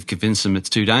defence have convinced them it's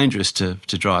too dangerous to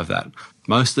drive that.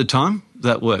 Most of the time,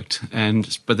 that worked.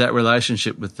 But that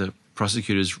relationship with the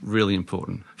prosecutor is really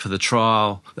important. For the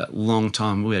trial, that long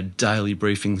time, we had daily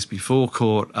briefings before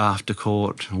court, after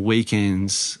court,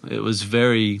 weekends. It was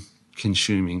very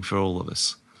consuming for all of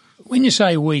us. When you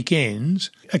say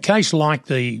weekends, a case like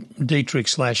the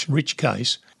Dietrich/Rich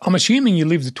case, I'm assuming you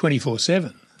lived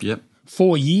 24/7. Yep.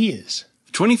 4 years.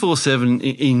 24/7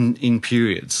 in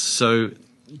periods. So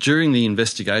during the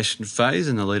investigation phase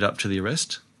and the lead up to the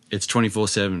arrest, it's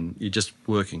 24/7. You're just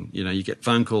working. You get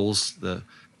phone calls, the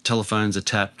telephones are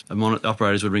tapped,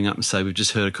 operators would ring up and say, we've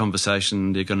just heard a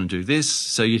conversation, they're going to do this.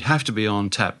 So you'd have to be on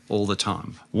tap all the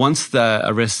time. Once the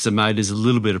arrests are made, there's a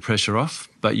little bit of pressure off,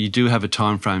 but you do have a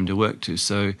time frame to work to.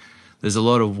 So there's a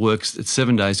lot of work. It's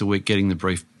 7 days a week getting the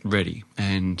brief ready.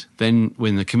 And then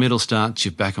when the committal starts,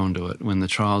 you're back onto it. When the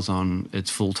trial's on, it's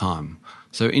full time.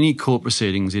 So any court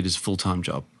proceedings, it is a full-time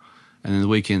job. And then the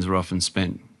weekends are often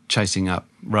spent chasing up.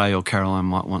 Ray or Caroline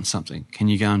might want something. Can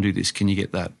you go and do this? Can you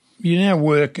get that? You now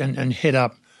work and head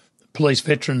up Police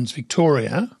Veterans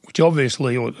Victoria, which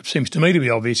obviously, or it seems to me to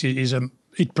be obvious,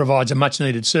 it provides a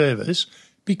much-needed service,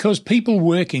 because people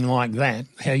working like that,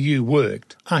 how you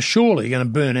worked, are surely going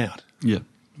to burn out. Yeah,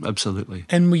 absolutely.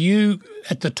 And were you,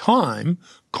 at the time,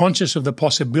 conscious of the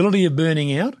possibility of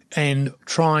burning out and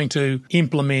trying to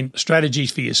implement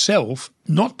strategies for yourself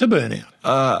not to burn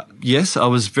out? Yes, I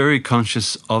was very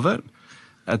conscious of it.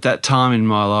 At that time in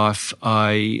my life,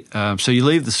 so you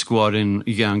leave the squad and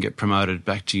you go and get promoted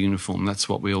back to uniform. That's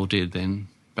what we all did then,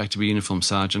 back to be uniform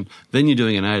sergeant. Then you're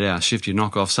doing an 8-hour shift, you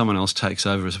knock off, someone else takes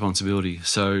over responsibility.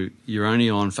 So you're only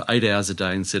on for 8 hours a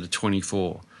day instead of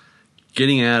 24.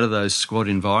 Getting out of those squad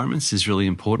environments is really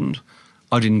important.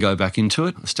 I didn't go back into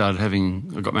it.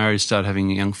 I got married, started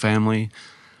having a young family.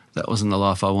 That wasn't the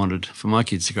life I wanted for my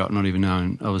kids to grow up not even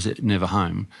knowing I was never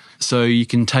home. So you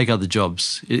can take other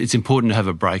jobs. It's important to have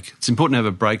a break. It's important to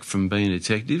have a break from being a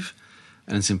detective,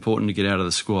 and it's important to get out of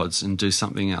the squads and do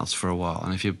something else for a while.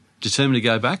 And if you're determined to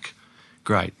go back,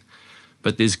 great.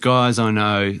 But there's guys I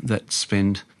know that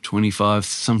spend 25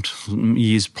 some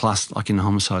years plus, like in the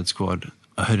homicide squad.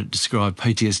 I heard it described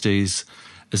PTSD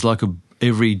as like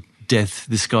every death.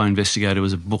 This guy investigator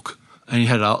was a book, and he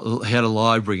had a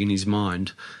library in his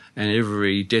mind. And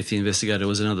every death he investigated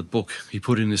was another book he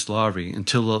put in this library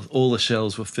until all the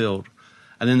shelves were filled.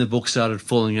 And then the book started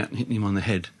falling out and hitting him on the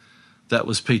head. That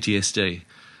was PTSD,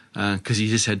 because he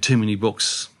just had too many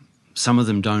books. Some of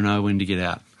them don't know when to get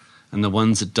out. And the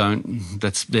ones that don't,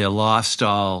 that's their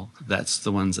lifestyle, that's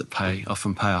the ones that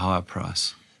often pay a higher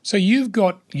price. So you've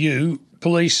got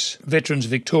Police Veterans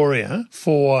Victoria,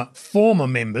 for former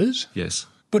members. Yes.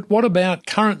 But what about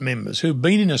current members who've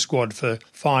been in a squad for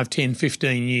 5, 10,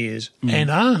 15 years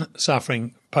and are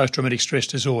suffering post-traumatic stress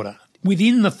disorder?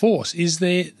 Within the force, is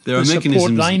there the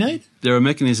support they need? There are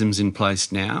mechanisms in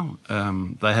place now.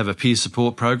 They have a peer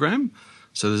support program.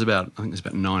 So there's about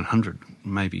 900,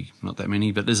 maybe not that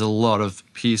many, but there's a lot of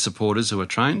peer supporters who are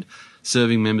trained.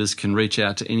 Serving members can reach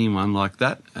out to anyone like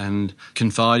that and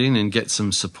confide in and get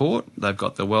some support. They've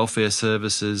got the welfare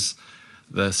services,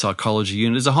 the psychology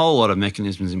unit. There's a whole lot of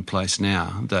mechanisms in place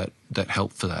now that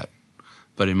help for that.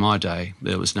 But in my day,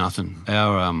 there was nothing.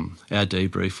 Our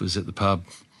debrief was at the pub.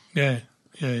 Yeah.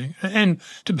 Yeah, and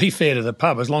to be fair to the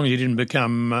pub, as long as you didn't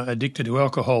become addicted to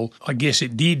alcohol, I guess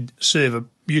it did serve a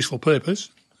useful purpose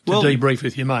to debrief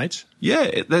with your mates.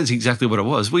 Yeah, that's exactly what it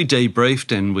was. We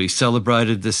debriefed and we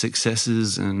celebrated the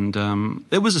successes, and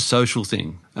it was a social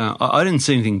thing. I didn't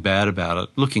see anything bad about it.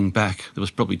 Looking back, there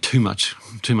was probably too much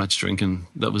drinking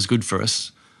that was good for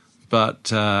us.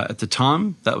 But at the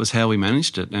time, that was how we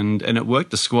managed it, and it worked.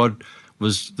 The squad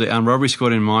was the armed robbery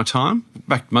squad in my time,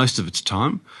 back most of its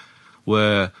time,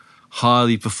 were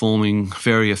highly performing,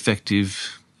 very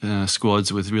effective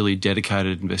squads with really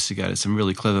dedicated investigators, some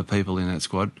really clever people in that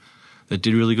squad that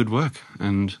did really good work,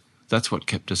 and that's what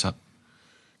kept us up.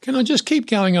 Can I just keep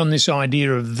going on this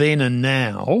idea of then and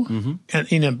now,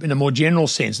 and in a more general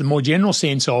sense, the more general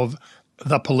sense of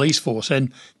the police force,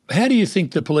 and how do you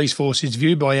think the police force is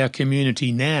viewed by our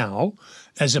community now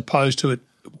as opposed to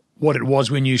what it was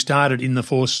when you started in the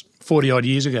force 40-odd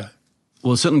years ago?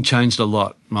 Well, it certainly changed a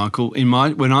lot, Michael.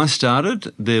 When I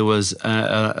started, there was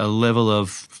a level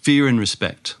of fear and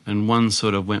respect, and one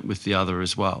sort of went with the other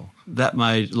as well. That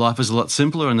made life a lot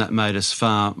simpler, and that made us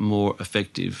far more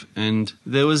effective. And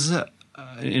there was an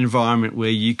environment where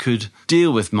you could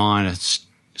deal with minor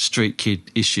street kid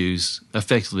issues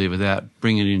effectively without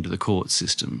bringing it into the court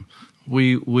system.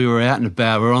 We were out and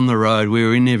about, we were on the road, we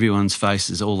were in everyone's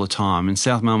faces all the time. In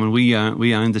South Melbourne, we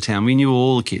owned the town. We knew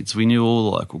all the kids. We knew all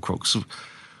the local crooks.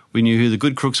 We knew who the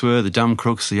good crooks were, the dumb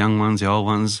crooks, the young ones, the old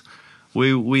ones.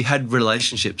 We had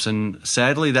relationships, and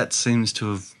sadly that seems to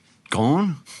have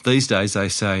gone. These days they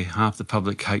say half the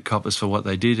public hate coppers for what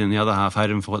they did and the other half hate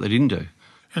them for what they didn't do.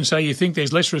 And so you think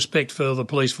there's less respect for the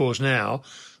police force now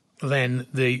than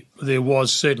there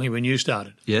was certainly when you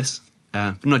started? Yes,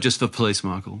 but not just for police,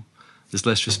 Michael. There's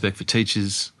less respect for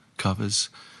teachers, coppers.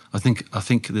 I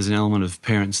think there's an element of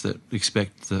parents that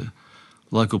expect the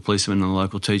local policeman and the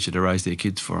local teacher to raise their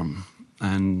kids for them,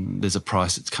 and there's a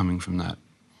price that's coming from that.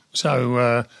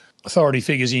 So authority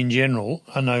figures in general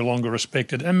are no longer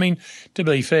respected. I mean, to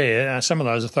be fair, some of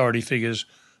those authority figures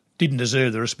didn't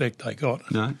deserve the respect they got.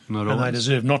 No, not always. And they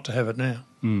deserve not to have it now.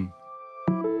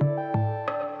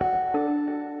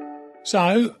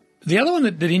 So the other one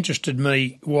that interested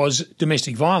me was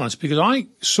domestic violence, because I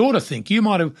sort of think you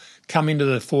might have come into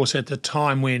the force at the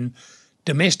time when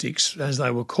domestics, as they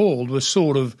were called, were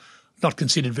sort of not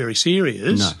considered very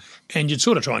serious. No. And you'd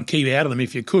sort of try and keep out of them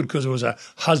if you could, because it was a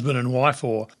husband and wife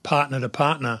or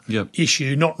partner-to-partner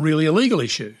issue, not really a legal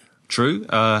issue. True.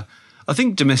 I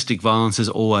think domestic violence has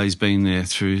always been there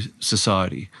through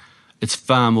society. It's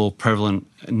far more prevalent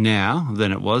now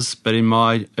than it was, but in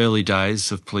my early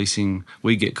days of policing,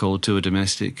 we get called to a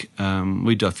domestic.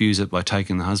 We diffuse it by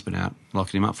taking the husband out,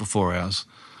 locking him up for 4 hours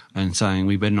and saying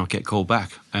we better not get called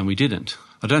back, and we didn't.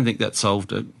 I don't think that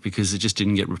solved it because it just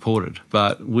didn't get reported,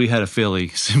 but we had a fairly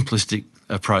simplistic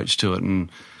approach to it, and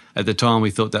at the time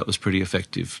we thought that was pretty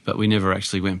effective, but we never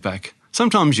actually went back.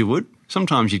 Sometimes you would.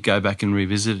 Sometimes you'd go back and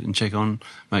revisit and check on,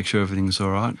 make sure everything's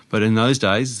all right. But in those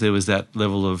days, there was that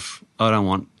level of, I don't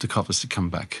want the coppers to come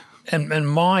back. And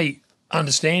my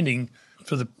understanding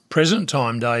for the present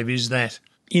time, Dave, is that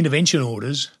intervention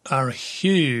orders are a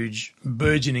huge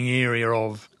burgeoning area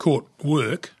of court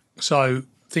work. So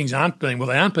things aren't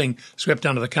being swept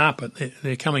under the carpet.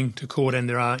 They're coming to court, and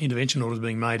there are intervention orders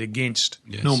being made against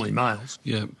normally males.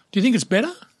 Yeah. Do you think it's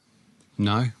better?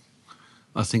 No.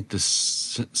 I think the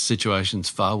situation's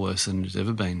far worse than it's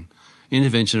ever been.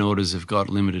 Intervention orders have got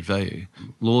limited value.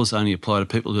 Laws only apply to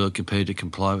people who are prepared to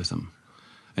comply with them.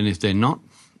 And if they're not,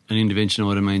 an intervention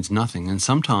order means nothing. And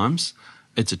sometimes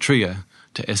it's a trigger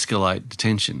to escalate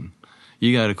detention.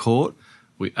 You go to court,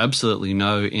 we absolutely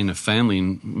know in a family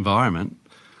environment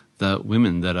that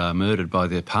women that are murdered by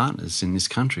their partners in this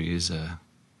country is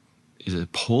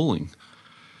appalling.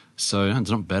 So it's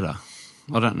not better.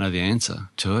 I don't know the answer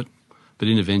to it, but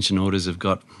intervention orders have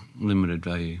got limited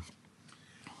value.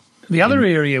 The other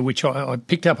area which I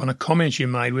picked up on a comment you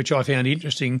made, which I found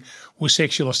interesting, was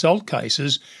sexual assault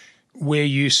cases where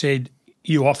you said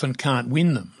you often can't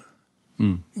win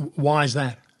them. Why is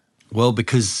that? Well,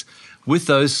 because with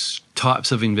those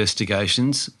types of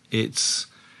investigations, it's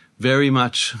very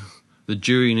much the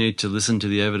jury need to listen to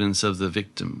the evidence of the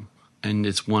victim, and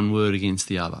it's one word against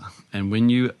the other. And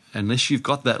unless you've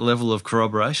got that level of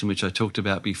corroboration, which I talked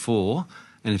about before,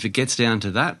 and if it gets down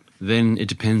to that, then it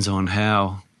depends on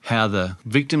how how the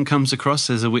victim comes across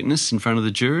as a witness in front of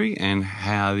the jury and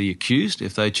how the accused,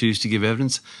 if they choose to give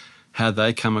evidence, how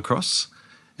they come across,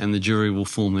 and the jury will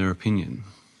form their opinion.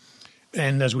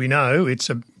 And as we know, it's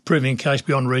a proving case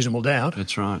beyond reasonable doubt.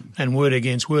 That's right. And word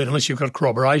against word, unless you've got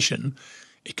corroboration,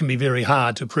 it can be very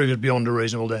hard to prove it beyond a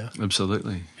reasonable doubt.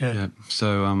 Absolutely. Yeah.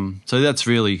 So that's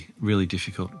really, really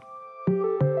difficult.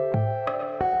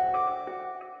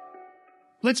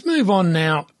 Let's move on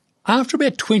now. After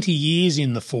about 20 years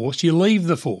in the force, you leave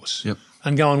the force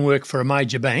and go and work for a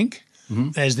major bank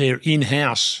as their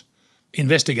in-house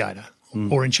investigator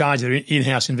or in charge of their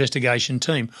in-house investigation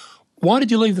team. Why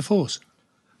did you leave the force?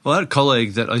 Well, I had a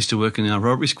colleague that I used to work in our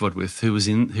robbery squad with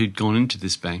who'd gone into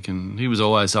this bank, and he was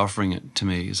always offering it to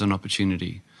me as an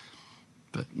opportunity,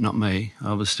 but not me.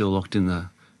 I was still locked in the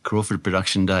Crawford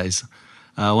production days.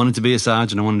 I wanted to be a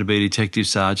sergeant. I wanted to be a detective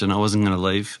sergeant. I wasn't going to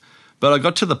leave. But I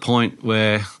got to the point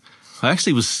where I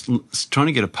actually was trying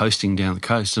to get a posting down the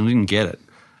coast and I didn't get it.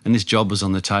 And this job was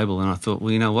on the table and I thought,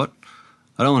 well, you know what?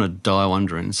 I don't want to die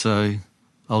wondering, so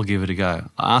I'll give it a go.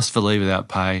 I asked for leave without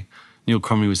pay. Neil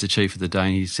Cromley was the chief of the day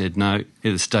and he said, no,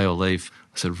 either stay or leave.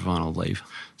 I said, fine, I'll leave.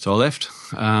 So I left.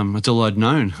 That's all I'd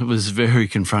known. It was very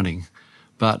confronting.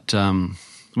 But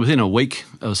within a week,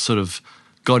 I was sort of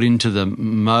got into the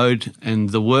mode,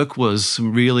 and the work was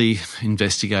really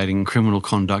investigating criminal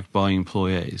conduct by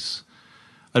employees.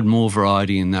 I had more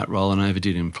variety in that role than I ever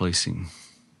did in policing.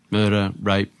 Murder,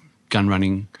 rape, gun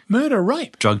running. Murder,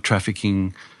 rape? Drug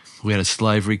trafficking. We had a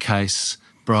slavery case,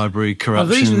 bribery,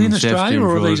 corruption. Are these within theft, Australia or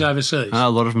are fraud. these overseas? A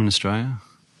lot of them in Australia.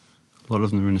 A lot of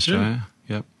them are in Australia,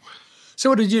 yep. So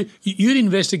what did you'd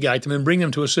investigate them and bring them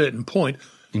to a certain point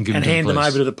and hand them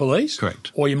over to the police?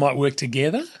 Correct. Or you might work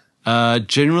together?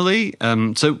 Generally,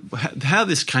 so how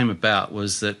this came about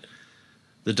was that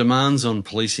the demands on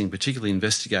policing, particularly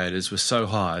investigators, were so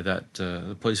high that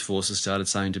the police forces started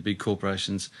saying to big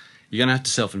corporations, you're going to have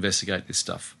to self-investigate this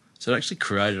stuff. So it actually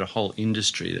created a whole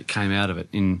industry that came out of it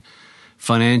in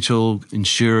financial,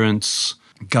 insurance,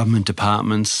 government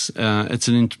departments. It's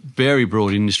a very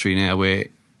broad industry now where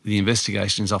the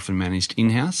investigation is often managed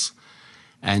in-house,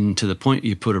 and to the point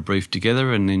you put a brief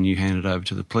together and then you hand it over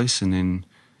to the police and then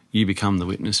you become the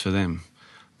witness for them.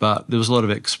 But there was a lot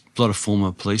of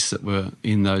former police that were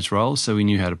in those roles, so we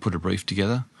knew how to put a brief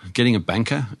together. Getting a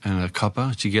banker and a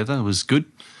copper together was good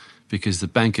because the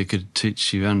banker could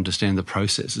teach you, understand the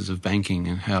processes of banking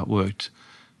and how it worked,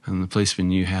 and the policeman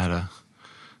knew how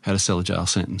to sell a jail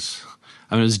sentence.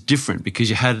 I mean, it was different because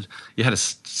you had a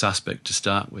suspect to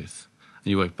start with,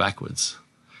 and you worked backwards.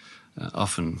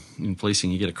 Often in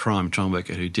policing, you get a crime, try and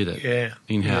work out who did it. Yeah.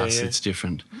 In-house, it's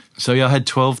different. So I had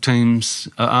 12 teams.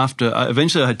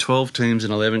 Eventually I had 12 teams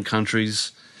in 11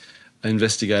 countries,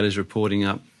 investigators reporting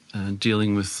up,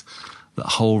 dealing with the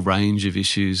whole range of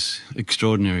issues.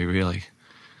 Extraordinary, really.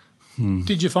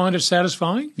 Did you find it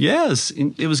satisfying? Yes,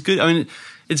 it was good. I mean,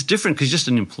 it's different because you're just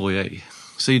an employee,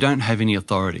 so you don't have any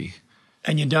authority.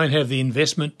 And you don't have the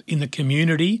investment in the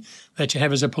community that you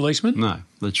have as a policeman? No,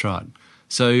 that's right.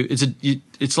 So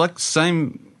it's like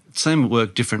same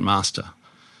work, different master.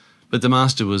 But the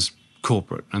master was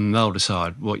corporate and they'll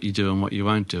decide what you do and what you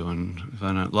won't do. And if they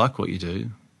don't like what you do,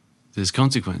 there's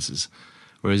consequences.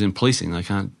 Whereas in policing, they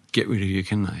can't get rid of you,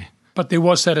 can they? But there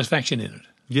was satisfaction in it.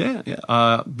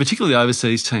 Yeah. Particularly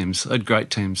overseas teams. I had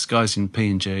great teams, guys in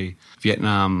PNG,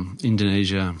 Vietnam,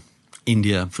 Indonesia,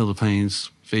 India,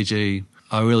 Philippines, Fiji.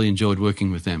 I really enjoyed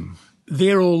working with them.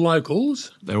 They're all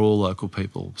locals? They're all local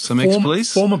people. Some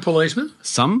ex-police. Former policemen?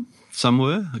 Some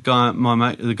were.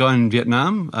 The guy in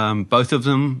Vietnam, both of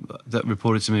them that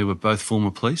reported to me were both former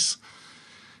police.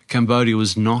 Cambodia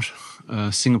was not.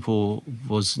 Singapore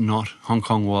was not. Hong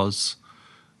Kong was.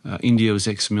 India was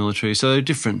ex-military. So they're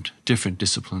different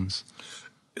disciplines.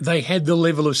 They had the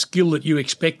level of skill that you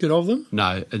expected of them?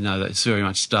 No, that's very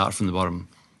much start from the bottom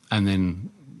and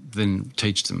then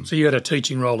teach them. So you had a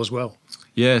teaching role as well?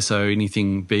 Yeah, so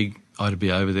anything big, I'd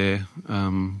be over there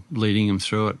leading them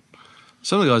through it.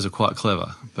 Some of the guys are quite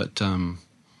clever, but and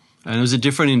it was a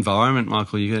different environment,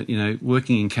 Michael.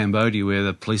 Working in Cambodia where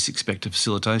the police expect a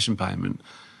facilitation payment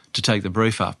to take the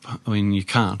brief up. I mean, you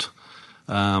can't.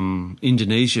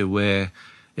 Indonesia, where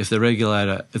if the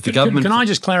government... Can I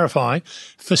just clarify?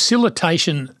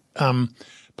 Facilitation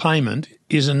payment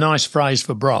is a nice phrase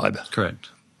for bribe. Correct.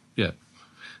 Yeah,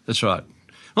 that's right.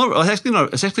 Well,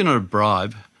 it's actually not a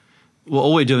bribe. Well,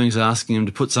 all we're doing is asking them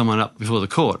to put someone up before the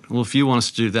court. Well, if you want us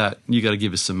to do that, you got to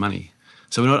give us some money.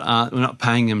 So we're not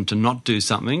paying them to not do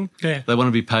something. Yeah. They want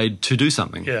to be paid to do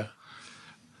something. Yeah.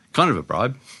 kind of a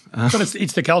bribe. But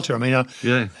it's the culture. I mean,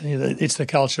 Yeah. it's the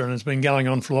culture, and it's been going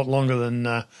on for a lot longer than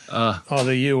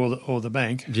either you or the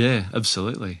bank. Yeah,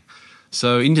 absolutely.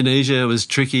 So Indonesia was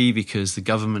tricky because the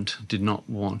government did not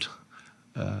want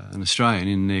an Australian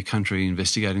in their country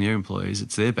investigating their employees.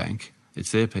 It's their bank.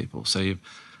 It's their people. So you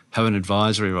have an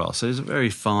advisory role. So there's a very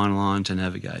fine line to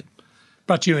navigate.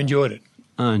 But you enjoyed it.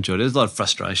 I enjoyed it. There's a lot of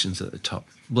frustrations at the top,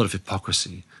 a lot of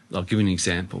hypocrisy. I'll give you an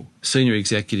example. A senior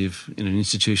executive in an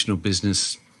institutional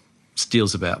business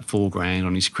steals about $4,000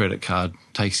 on his credit card,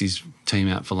 takes his team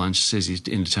out for lunch, says he's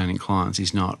entertaining clients.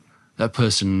 He's not. That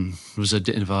person was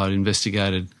identified,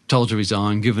 investigated, told to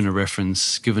resign, given a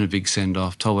reference, given a big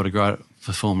send-off, told what a great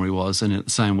performer he was. And in the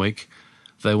same week,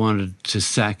 they wanted to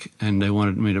sack and they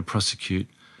wanted me to prosecute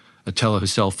a teller who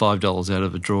stole $5 out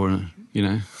of a drawer. You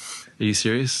know, are you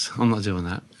serious? I'm not doing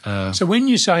that. So when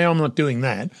you say I'm not doing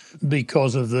that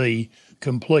because of the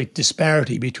complete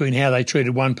disparity between how they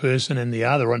treated one person and the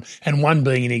other, and one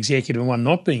being an executive and one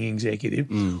not being executive,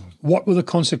 what were the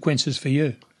consequences for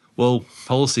you? Well,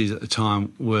 policies at the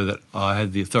time were that I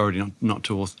had the authority not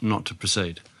to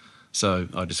proceed. So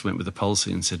I just went with the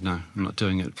policy and said, no, I'm not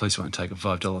doing it. Police won't take a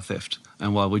 $5 theft.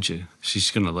 And why would you? She's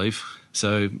going to leave.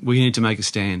 So we need to make a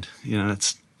stand. You know,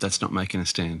 that's not making a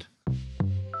stand.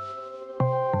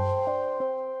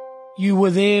 You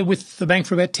were there with the bank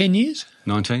for about 10 years?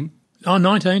 19. Oh,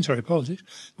 19, sorry, apologies.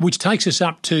 Which takes us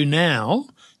up to now,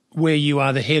 where you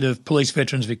are the head of Police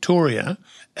Veterans Victoria.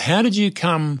 How did you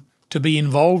come to be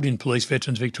involved in Police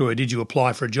Veterans Victoria? Did you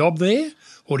apply for a job there,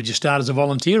 or did you start as a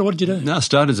volunteer, or what did you do? No, I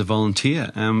started as a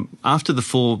volunteer. After the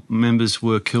 4 members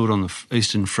were killed on the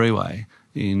Eastern Freeway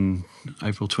in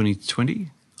April 2020,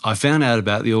 I found out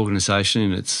about the organisation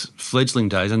in its fledgling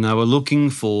days, and they were looking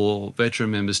for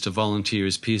veteran members to volunteer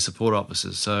as peer support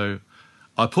officers. So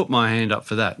I put my hand up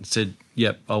for that and said,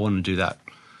 yep, I want to do that.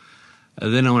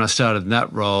 And then when I started in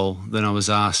that role, then I was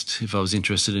asked if I was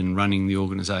interested in running the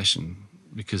organisation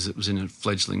because it was in a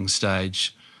fledgling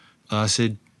stage. I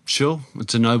said, sure,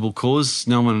 it's a noble cause.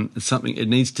 It's something, it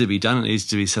needs to be done. It needs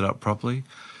to be set up properly.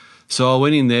 So I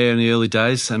went in there in the early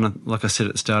days, and like I said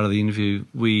at the start of the interview,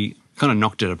 we kind of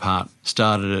knocked it apart,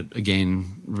 started it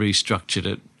again, restructured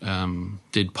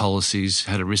it, did policies,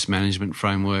 had a risk management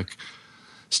framework,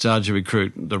 started to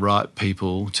recruit the right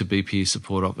people to be peer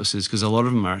support officers, because a lot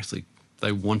of them are actually,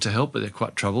 they want to help, but they're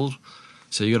quite troubled.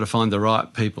 So you've got to find the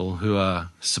right people who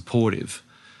are supportive.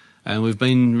 And we've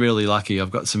been really lucky. I've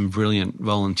got some brilliant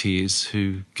volunteers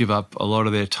who give up a lot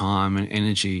of their time and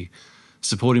energy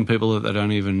supporting people that they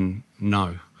don't even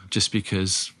know, just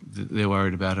because they're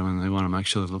worried about them and they want to make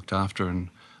sure they're looked after. And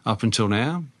up until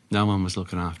now, no one was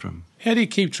looking after them. How do you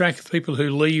keep track of people who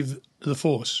leave the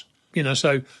force? You know,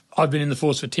 so I've been in the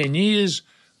force for 10 years,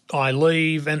 I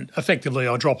leave, and effectively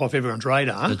I drop off everyone's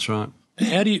radar. That's right.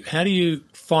 How do you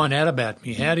find out about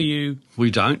me? How do you...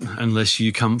 We don't, unless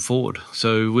you come forward.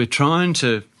 So we're trying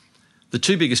to... The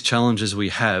 2 biggest challenges we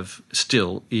have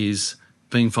still is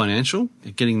being financial,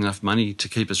 getting enough money to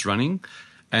keep us running,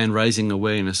 and raising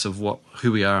awareness of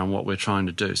who we are and what we're trying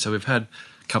to do. So we've had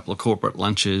a couple of corporate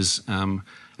lunches.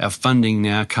 Our funding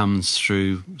now comes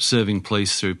through serving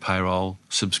police through payroll,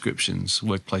 subscriptions,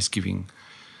 workplace giving.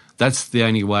 That's the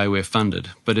only way we're funded.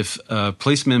 But if a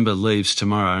police member leaves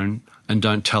tomorrow and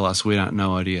don't tell us, we don't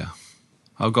no idea.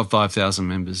 I've got 5,000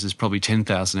 members. There's probably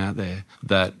 10,000 out there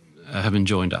that haven't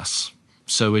joined us.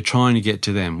 So we're trying to get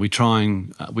to them. We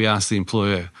ask the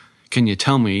employer, can you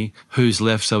tell me who's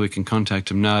left so we can contact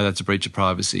them? No, that's a breach of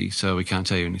privacy, so we can't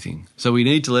tell you anything. So we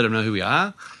need to let them know who we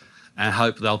are and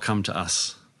hope they'll come to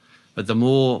us. But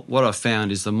what I've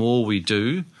found is the more we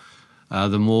do,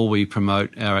 the more we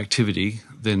promote our activity,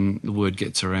 then the word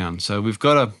gets around. So we've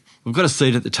got a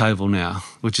seat at the table now,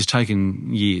 which has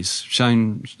taken years.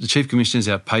 Shane, the Chief Commissioner, is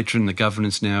our patron, the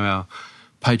Governor's now our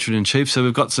patron in chief, so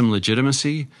we've got some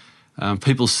legitimacy.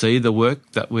 People see the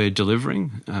work that we're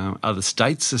delivering. Other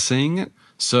states are seeing it.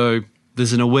 So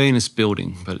there's an awareness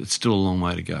building, but it's still a long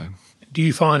way to go. Do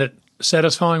you find it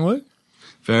satisfying work?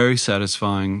 Very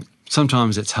satisfying.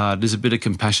 Sometimes it's hard. There's a bit of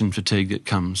compassion fatigue that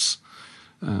comes.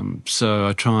 So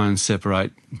I try and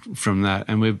separate from that.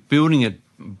 And we're building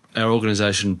our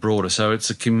organisation broader, so it's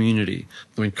a community.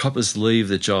 When coppers leave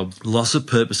the job, loss of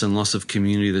purpose and loss of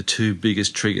community are the 2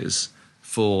 biggest triggers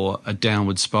for a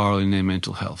downward spiral in their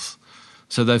mental health.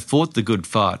 So they've fought the good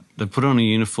fight. They've put on a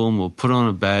uniform or put on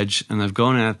a badge and they've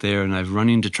gone out there and they've run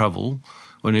into trouble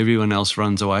when everyone else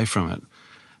runs away from it.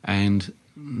 And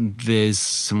there's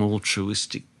some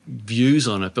altruistic views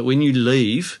on it. But when you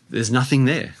leave, there's nothing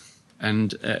there.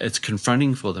 And it's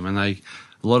confronting for them. And a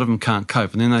lot of them can't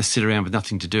cope. And then they sit around with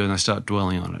nothing to do and they start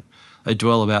dwelling on it. They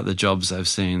dwell about the jobs they've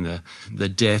seen, the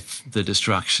death, the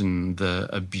destruction, the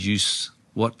abuse.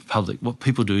 What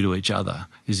people do to each other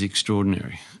is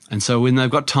extraordinary. And so when they've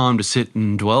got time to sit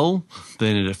and dwell,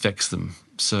 then it affects them.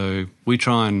 So we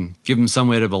try and give them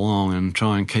somewhere to belong and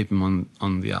try and keep them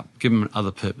on the up, give them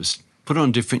another purpose. Put on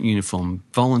a different uniform,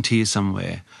 volunteer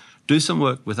somewhere, do some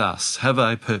work with us, have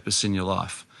a purpose in your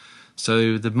life.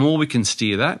 So the more we can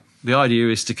steer that, the idea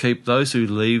is to keep those who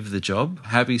leave the job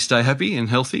happy, stay happy and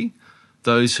healthy.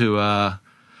 Those who are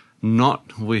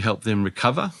not, we help them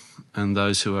recover. And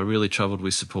those who are really troubled,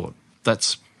 we support.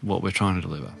 That's what we're trying to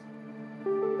deliver.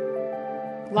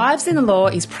 Lives in the Law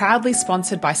is proudly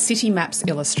sponsored by City Maps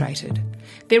Illustrated.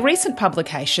 Their recent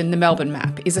publication, The Melbourne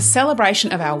Map, is a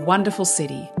celebration of our wonderful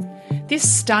city.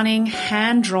 This stunning,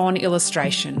 hand-drawn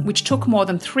illustration, which took more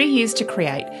than 3 years to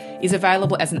create, is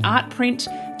available as an art print,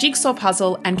 jigsaw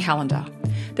puzzle and calendar.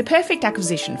 The perfect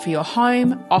acquisition for your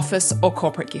home, office or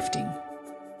corporate gifting.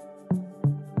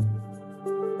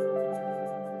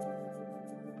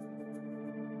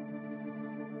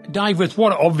 Dave, with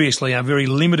what obviously are very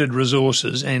limited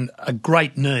resources and a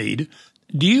great need,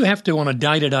 do you have to, on a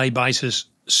day-to-day basis,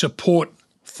 support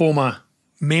former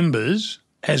members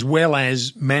as well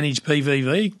as manage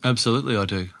PVV? Absolutely, I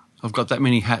do. I've got that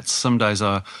many hats. Some days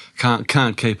I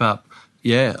can't keep up.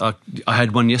 Yeah, I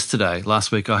had one yesterday.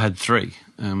 Last week I had 3.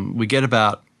 We get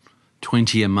about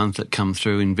 20 a month that come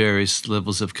through in various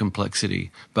levels of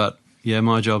complexity. But yeah,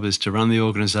 my job is to run the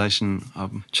organisation.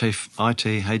 I'm Chief IT,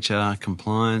 HR,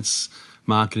 compliance,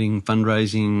 marketing,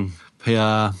 fundraising,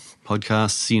 PR,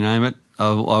 podcasts, you name it.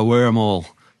 I wear them all.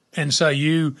 And so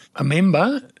you, a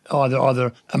member,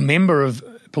 either a member of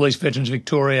Police Veterans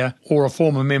Victoria or a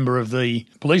former member of the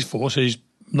police force who's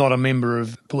not a member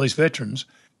of Police Veterans,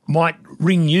 might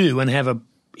ring you and have an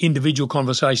individual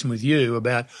conversation with you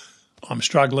about, I'm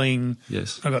struggling,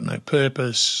 yes, I've got no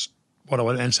purpose,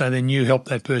 and so then you help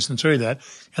that person through that.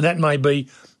 And that may be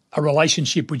a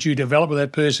relationship which you develop with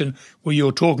that person where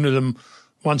you're talking to them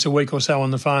once a week or so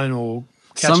on the phone or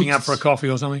catching up for a coffee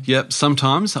or something. Yep,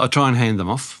 sometimes I try and hand them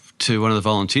off to one of the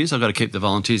volunteers. I've got to keep the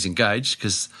volunteers engaged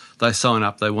because they sign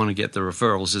up, they want to get the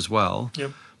referrals as well.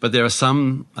 Yep. But there are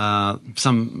some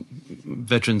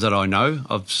veterans that I know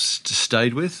I've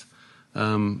stayed with,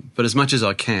 but as much as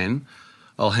I can,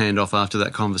 I'll hand off after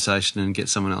that conversation and get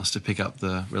someone else to pick up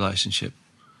the relationship.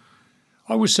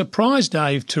 I was surprised,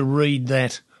 Dave, to read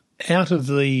that out of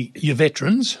the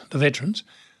veterans,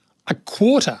 a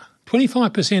quarter,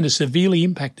 25% are severely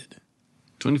impacted.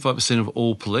 25% of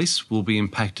all police will be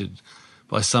impacted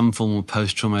by some form of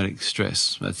post-traumatic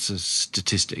stress. That's a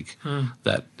statistic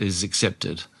that is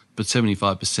accepted, but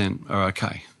 75% are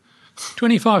okay.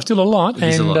 25 still a lot. It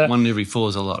is a lot. 1 in every 4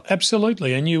 is a lot.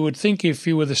 Absolutely. And you would think if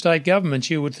you were the state government,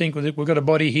 you would think we've got a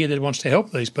body here that wants to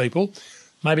help these people.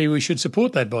 Maybe we should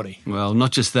support that body. Well,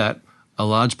 not just that. A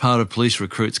large part of police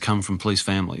recruits come from police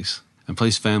families. And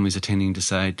police families are tending to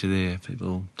say to their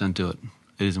people, don't do it.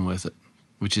 It isn't worth it,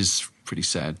 which is pretty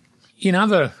sad. In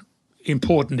other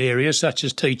important areas such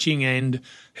as teaching and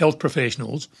health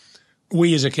professionals,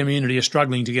 we as a community are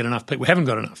struggling to get enough people. We haven't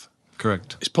got enough.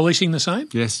 Correct. Is policing the same?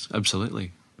 Yes,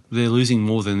 absolutely. They're losing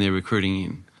more than they're recruiting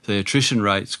in. The attrition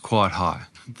rate's quite high.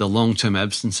 The long-term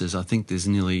absences, I think there's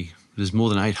more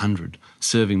than 800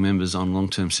 serving members on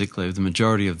long-term sick leave. The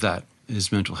majority of that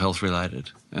is mental health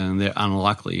related, and they're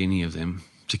unlikely, any of them,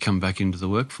 to come back into the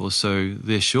workforce. So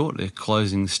they're short. They're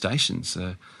closing stations.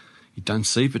 You don't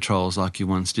see patrols like you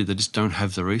once did. They just don't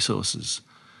have the resources.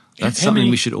 That's something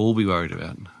we should all be worried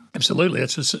about. Absolutely.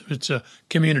 It's a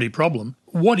community problem.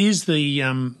 What is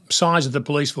the size of the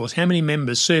police force? How many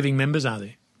serving members are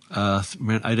there?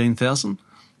 Around 18,000.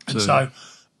 And so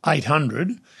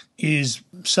 800 is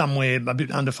somewhere a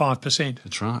bit under 5%.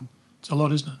 That's right. It's a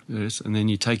lot, isn't it? It is. And then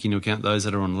you take into account those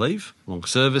that are on leave, long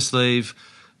service leave,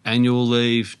 annual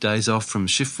leave, days off from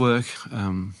shift work.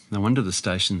 No wonder the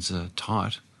stations are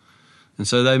tight. And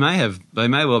so they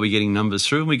may well be getting numbers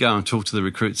through, and we go and talk to the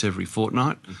recruits every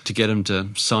fortnight to get them to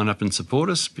sign up and support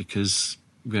us because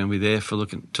we're going to be there to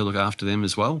look after them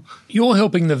as well. You're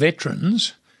helping the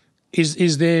veterans.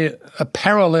 Is there a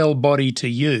parallel body to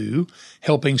you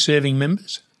helping serving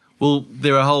members? Well,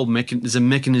 there's a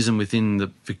mechanism within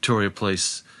the Victoria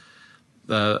Police,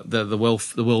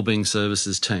 the wellbeing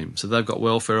services team. So they've got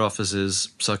welfare officers,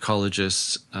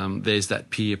 psychologists. There's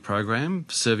that peer program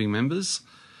for serving members.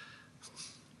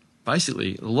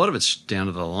 Basically, a lot of it's down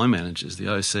to the line managers, the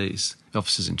OCs, the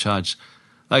officers in charge.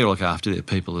 They got to look after their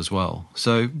people as well.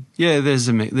 So yeah,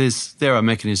 there are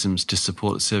mechanisms to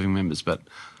support serving members, but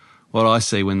what I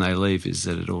see when they leave is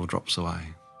that it all drops away.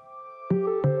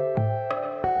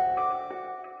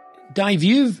 Dave,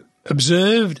 you've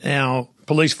observed our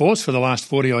police force for the last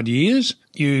 40-odd years.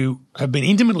 You have been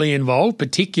intimately involved,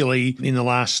 particularly in the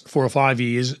last 4 or 5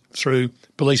 years through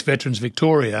Police Veterans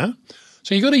Victoria.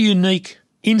 So you've got a unique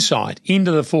insight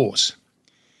into the force.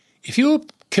 If you're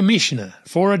commissioner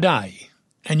for a day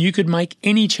and you could make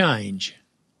any change,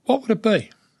 what would it be?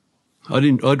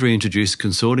 I'd reintroduce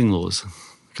consorting laws.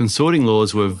 Consorting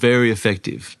laws were very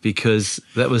effective because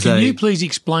that was Can you please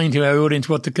explain to our audience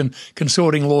what the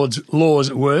consorting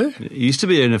laws were? It used to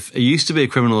be a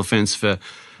criminal offence for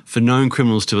known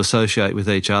criminals to associate with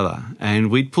each other,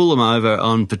 and we'd pull them over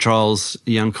on patrols,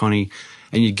 young Connie,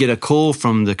 and you'd get a call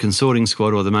from the consorting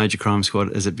squad or the major crime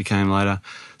squad, as it became later,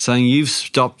 saying, "You've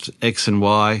stopped X and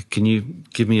Y. Can you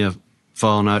give me a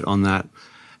file note on that?"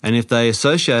 And if they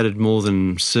associated more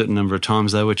than a certain number of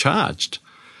times, they were charged.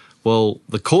 Well,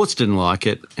 the courts didn't like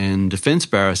it and defence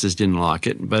barristers didn't like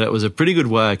it, but it was a pretty good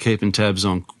way of keeping tabs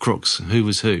on crooks, who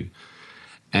was who.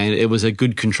 And it was a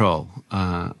good control.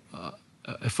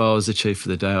 If I was the chief for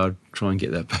the day, I'd try and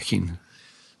get that back in.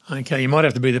 Okay, you might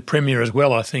have to be the Premier as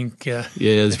well, I think. Yeah,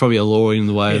 there's probably a law in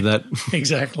the way of that.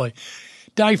 Exactly.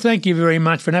 Dave, thank you very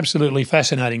much for an absolutely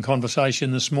fascinating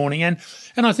conversation this morning, and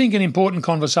I think an important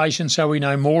conversation so we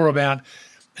know more about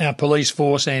our police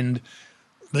force and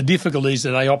the difficulties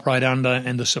that they operate under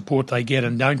and the support they get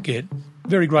and don't get.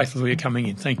 Very grateful for you coming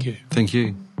in. Thank you. Thank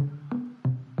you.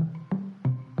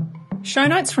 Show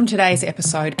notes from today's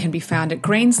episode can be found at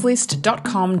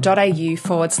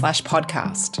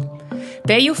greenslist.com.au/podcast.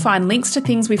 There you'll find links to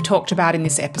things we've talked about in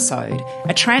this episode,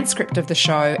 a transcript of the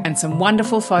show, and some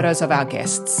wonderful photos of our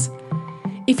guests.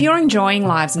 If you're enjoying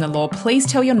Lives in the Law, please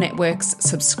tell your networks,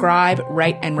 subscribe,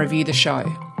 rate and review the show.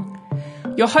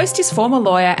 Your host is former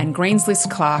lawyer and Greens List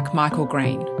clerk Michael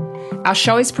Green. Our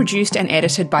show is produced and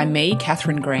edited by me,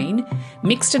 Catherine Green,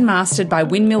 mixed and mastered by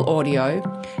Windmill Audio,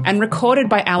 and recorded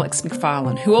by Alex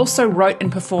McFarlane, who also wrote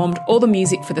and performed all the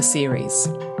music for the series.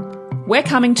 We're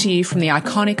coming to you from the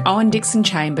iconic Owen Dixon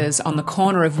Chambers on the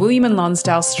corner of William and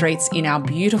Lonsdale Streets in our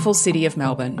beautiful city of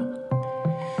Melbourne.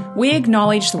 We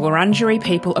acknowledge the Wurundjeri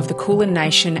people of the Kulin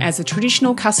Nation as the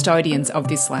traditional custodians of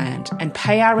this land and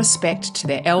pay our respect to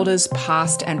their elders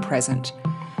past and present.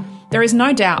 There is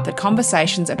no doubt that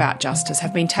conversations about justice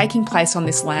have been taking place on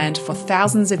this land for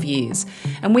thousands of years,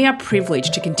 and we are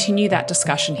privileged to continue that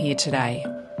discussion here today.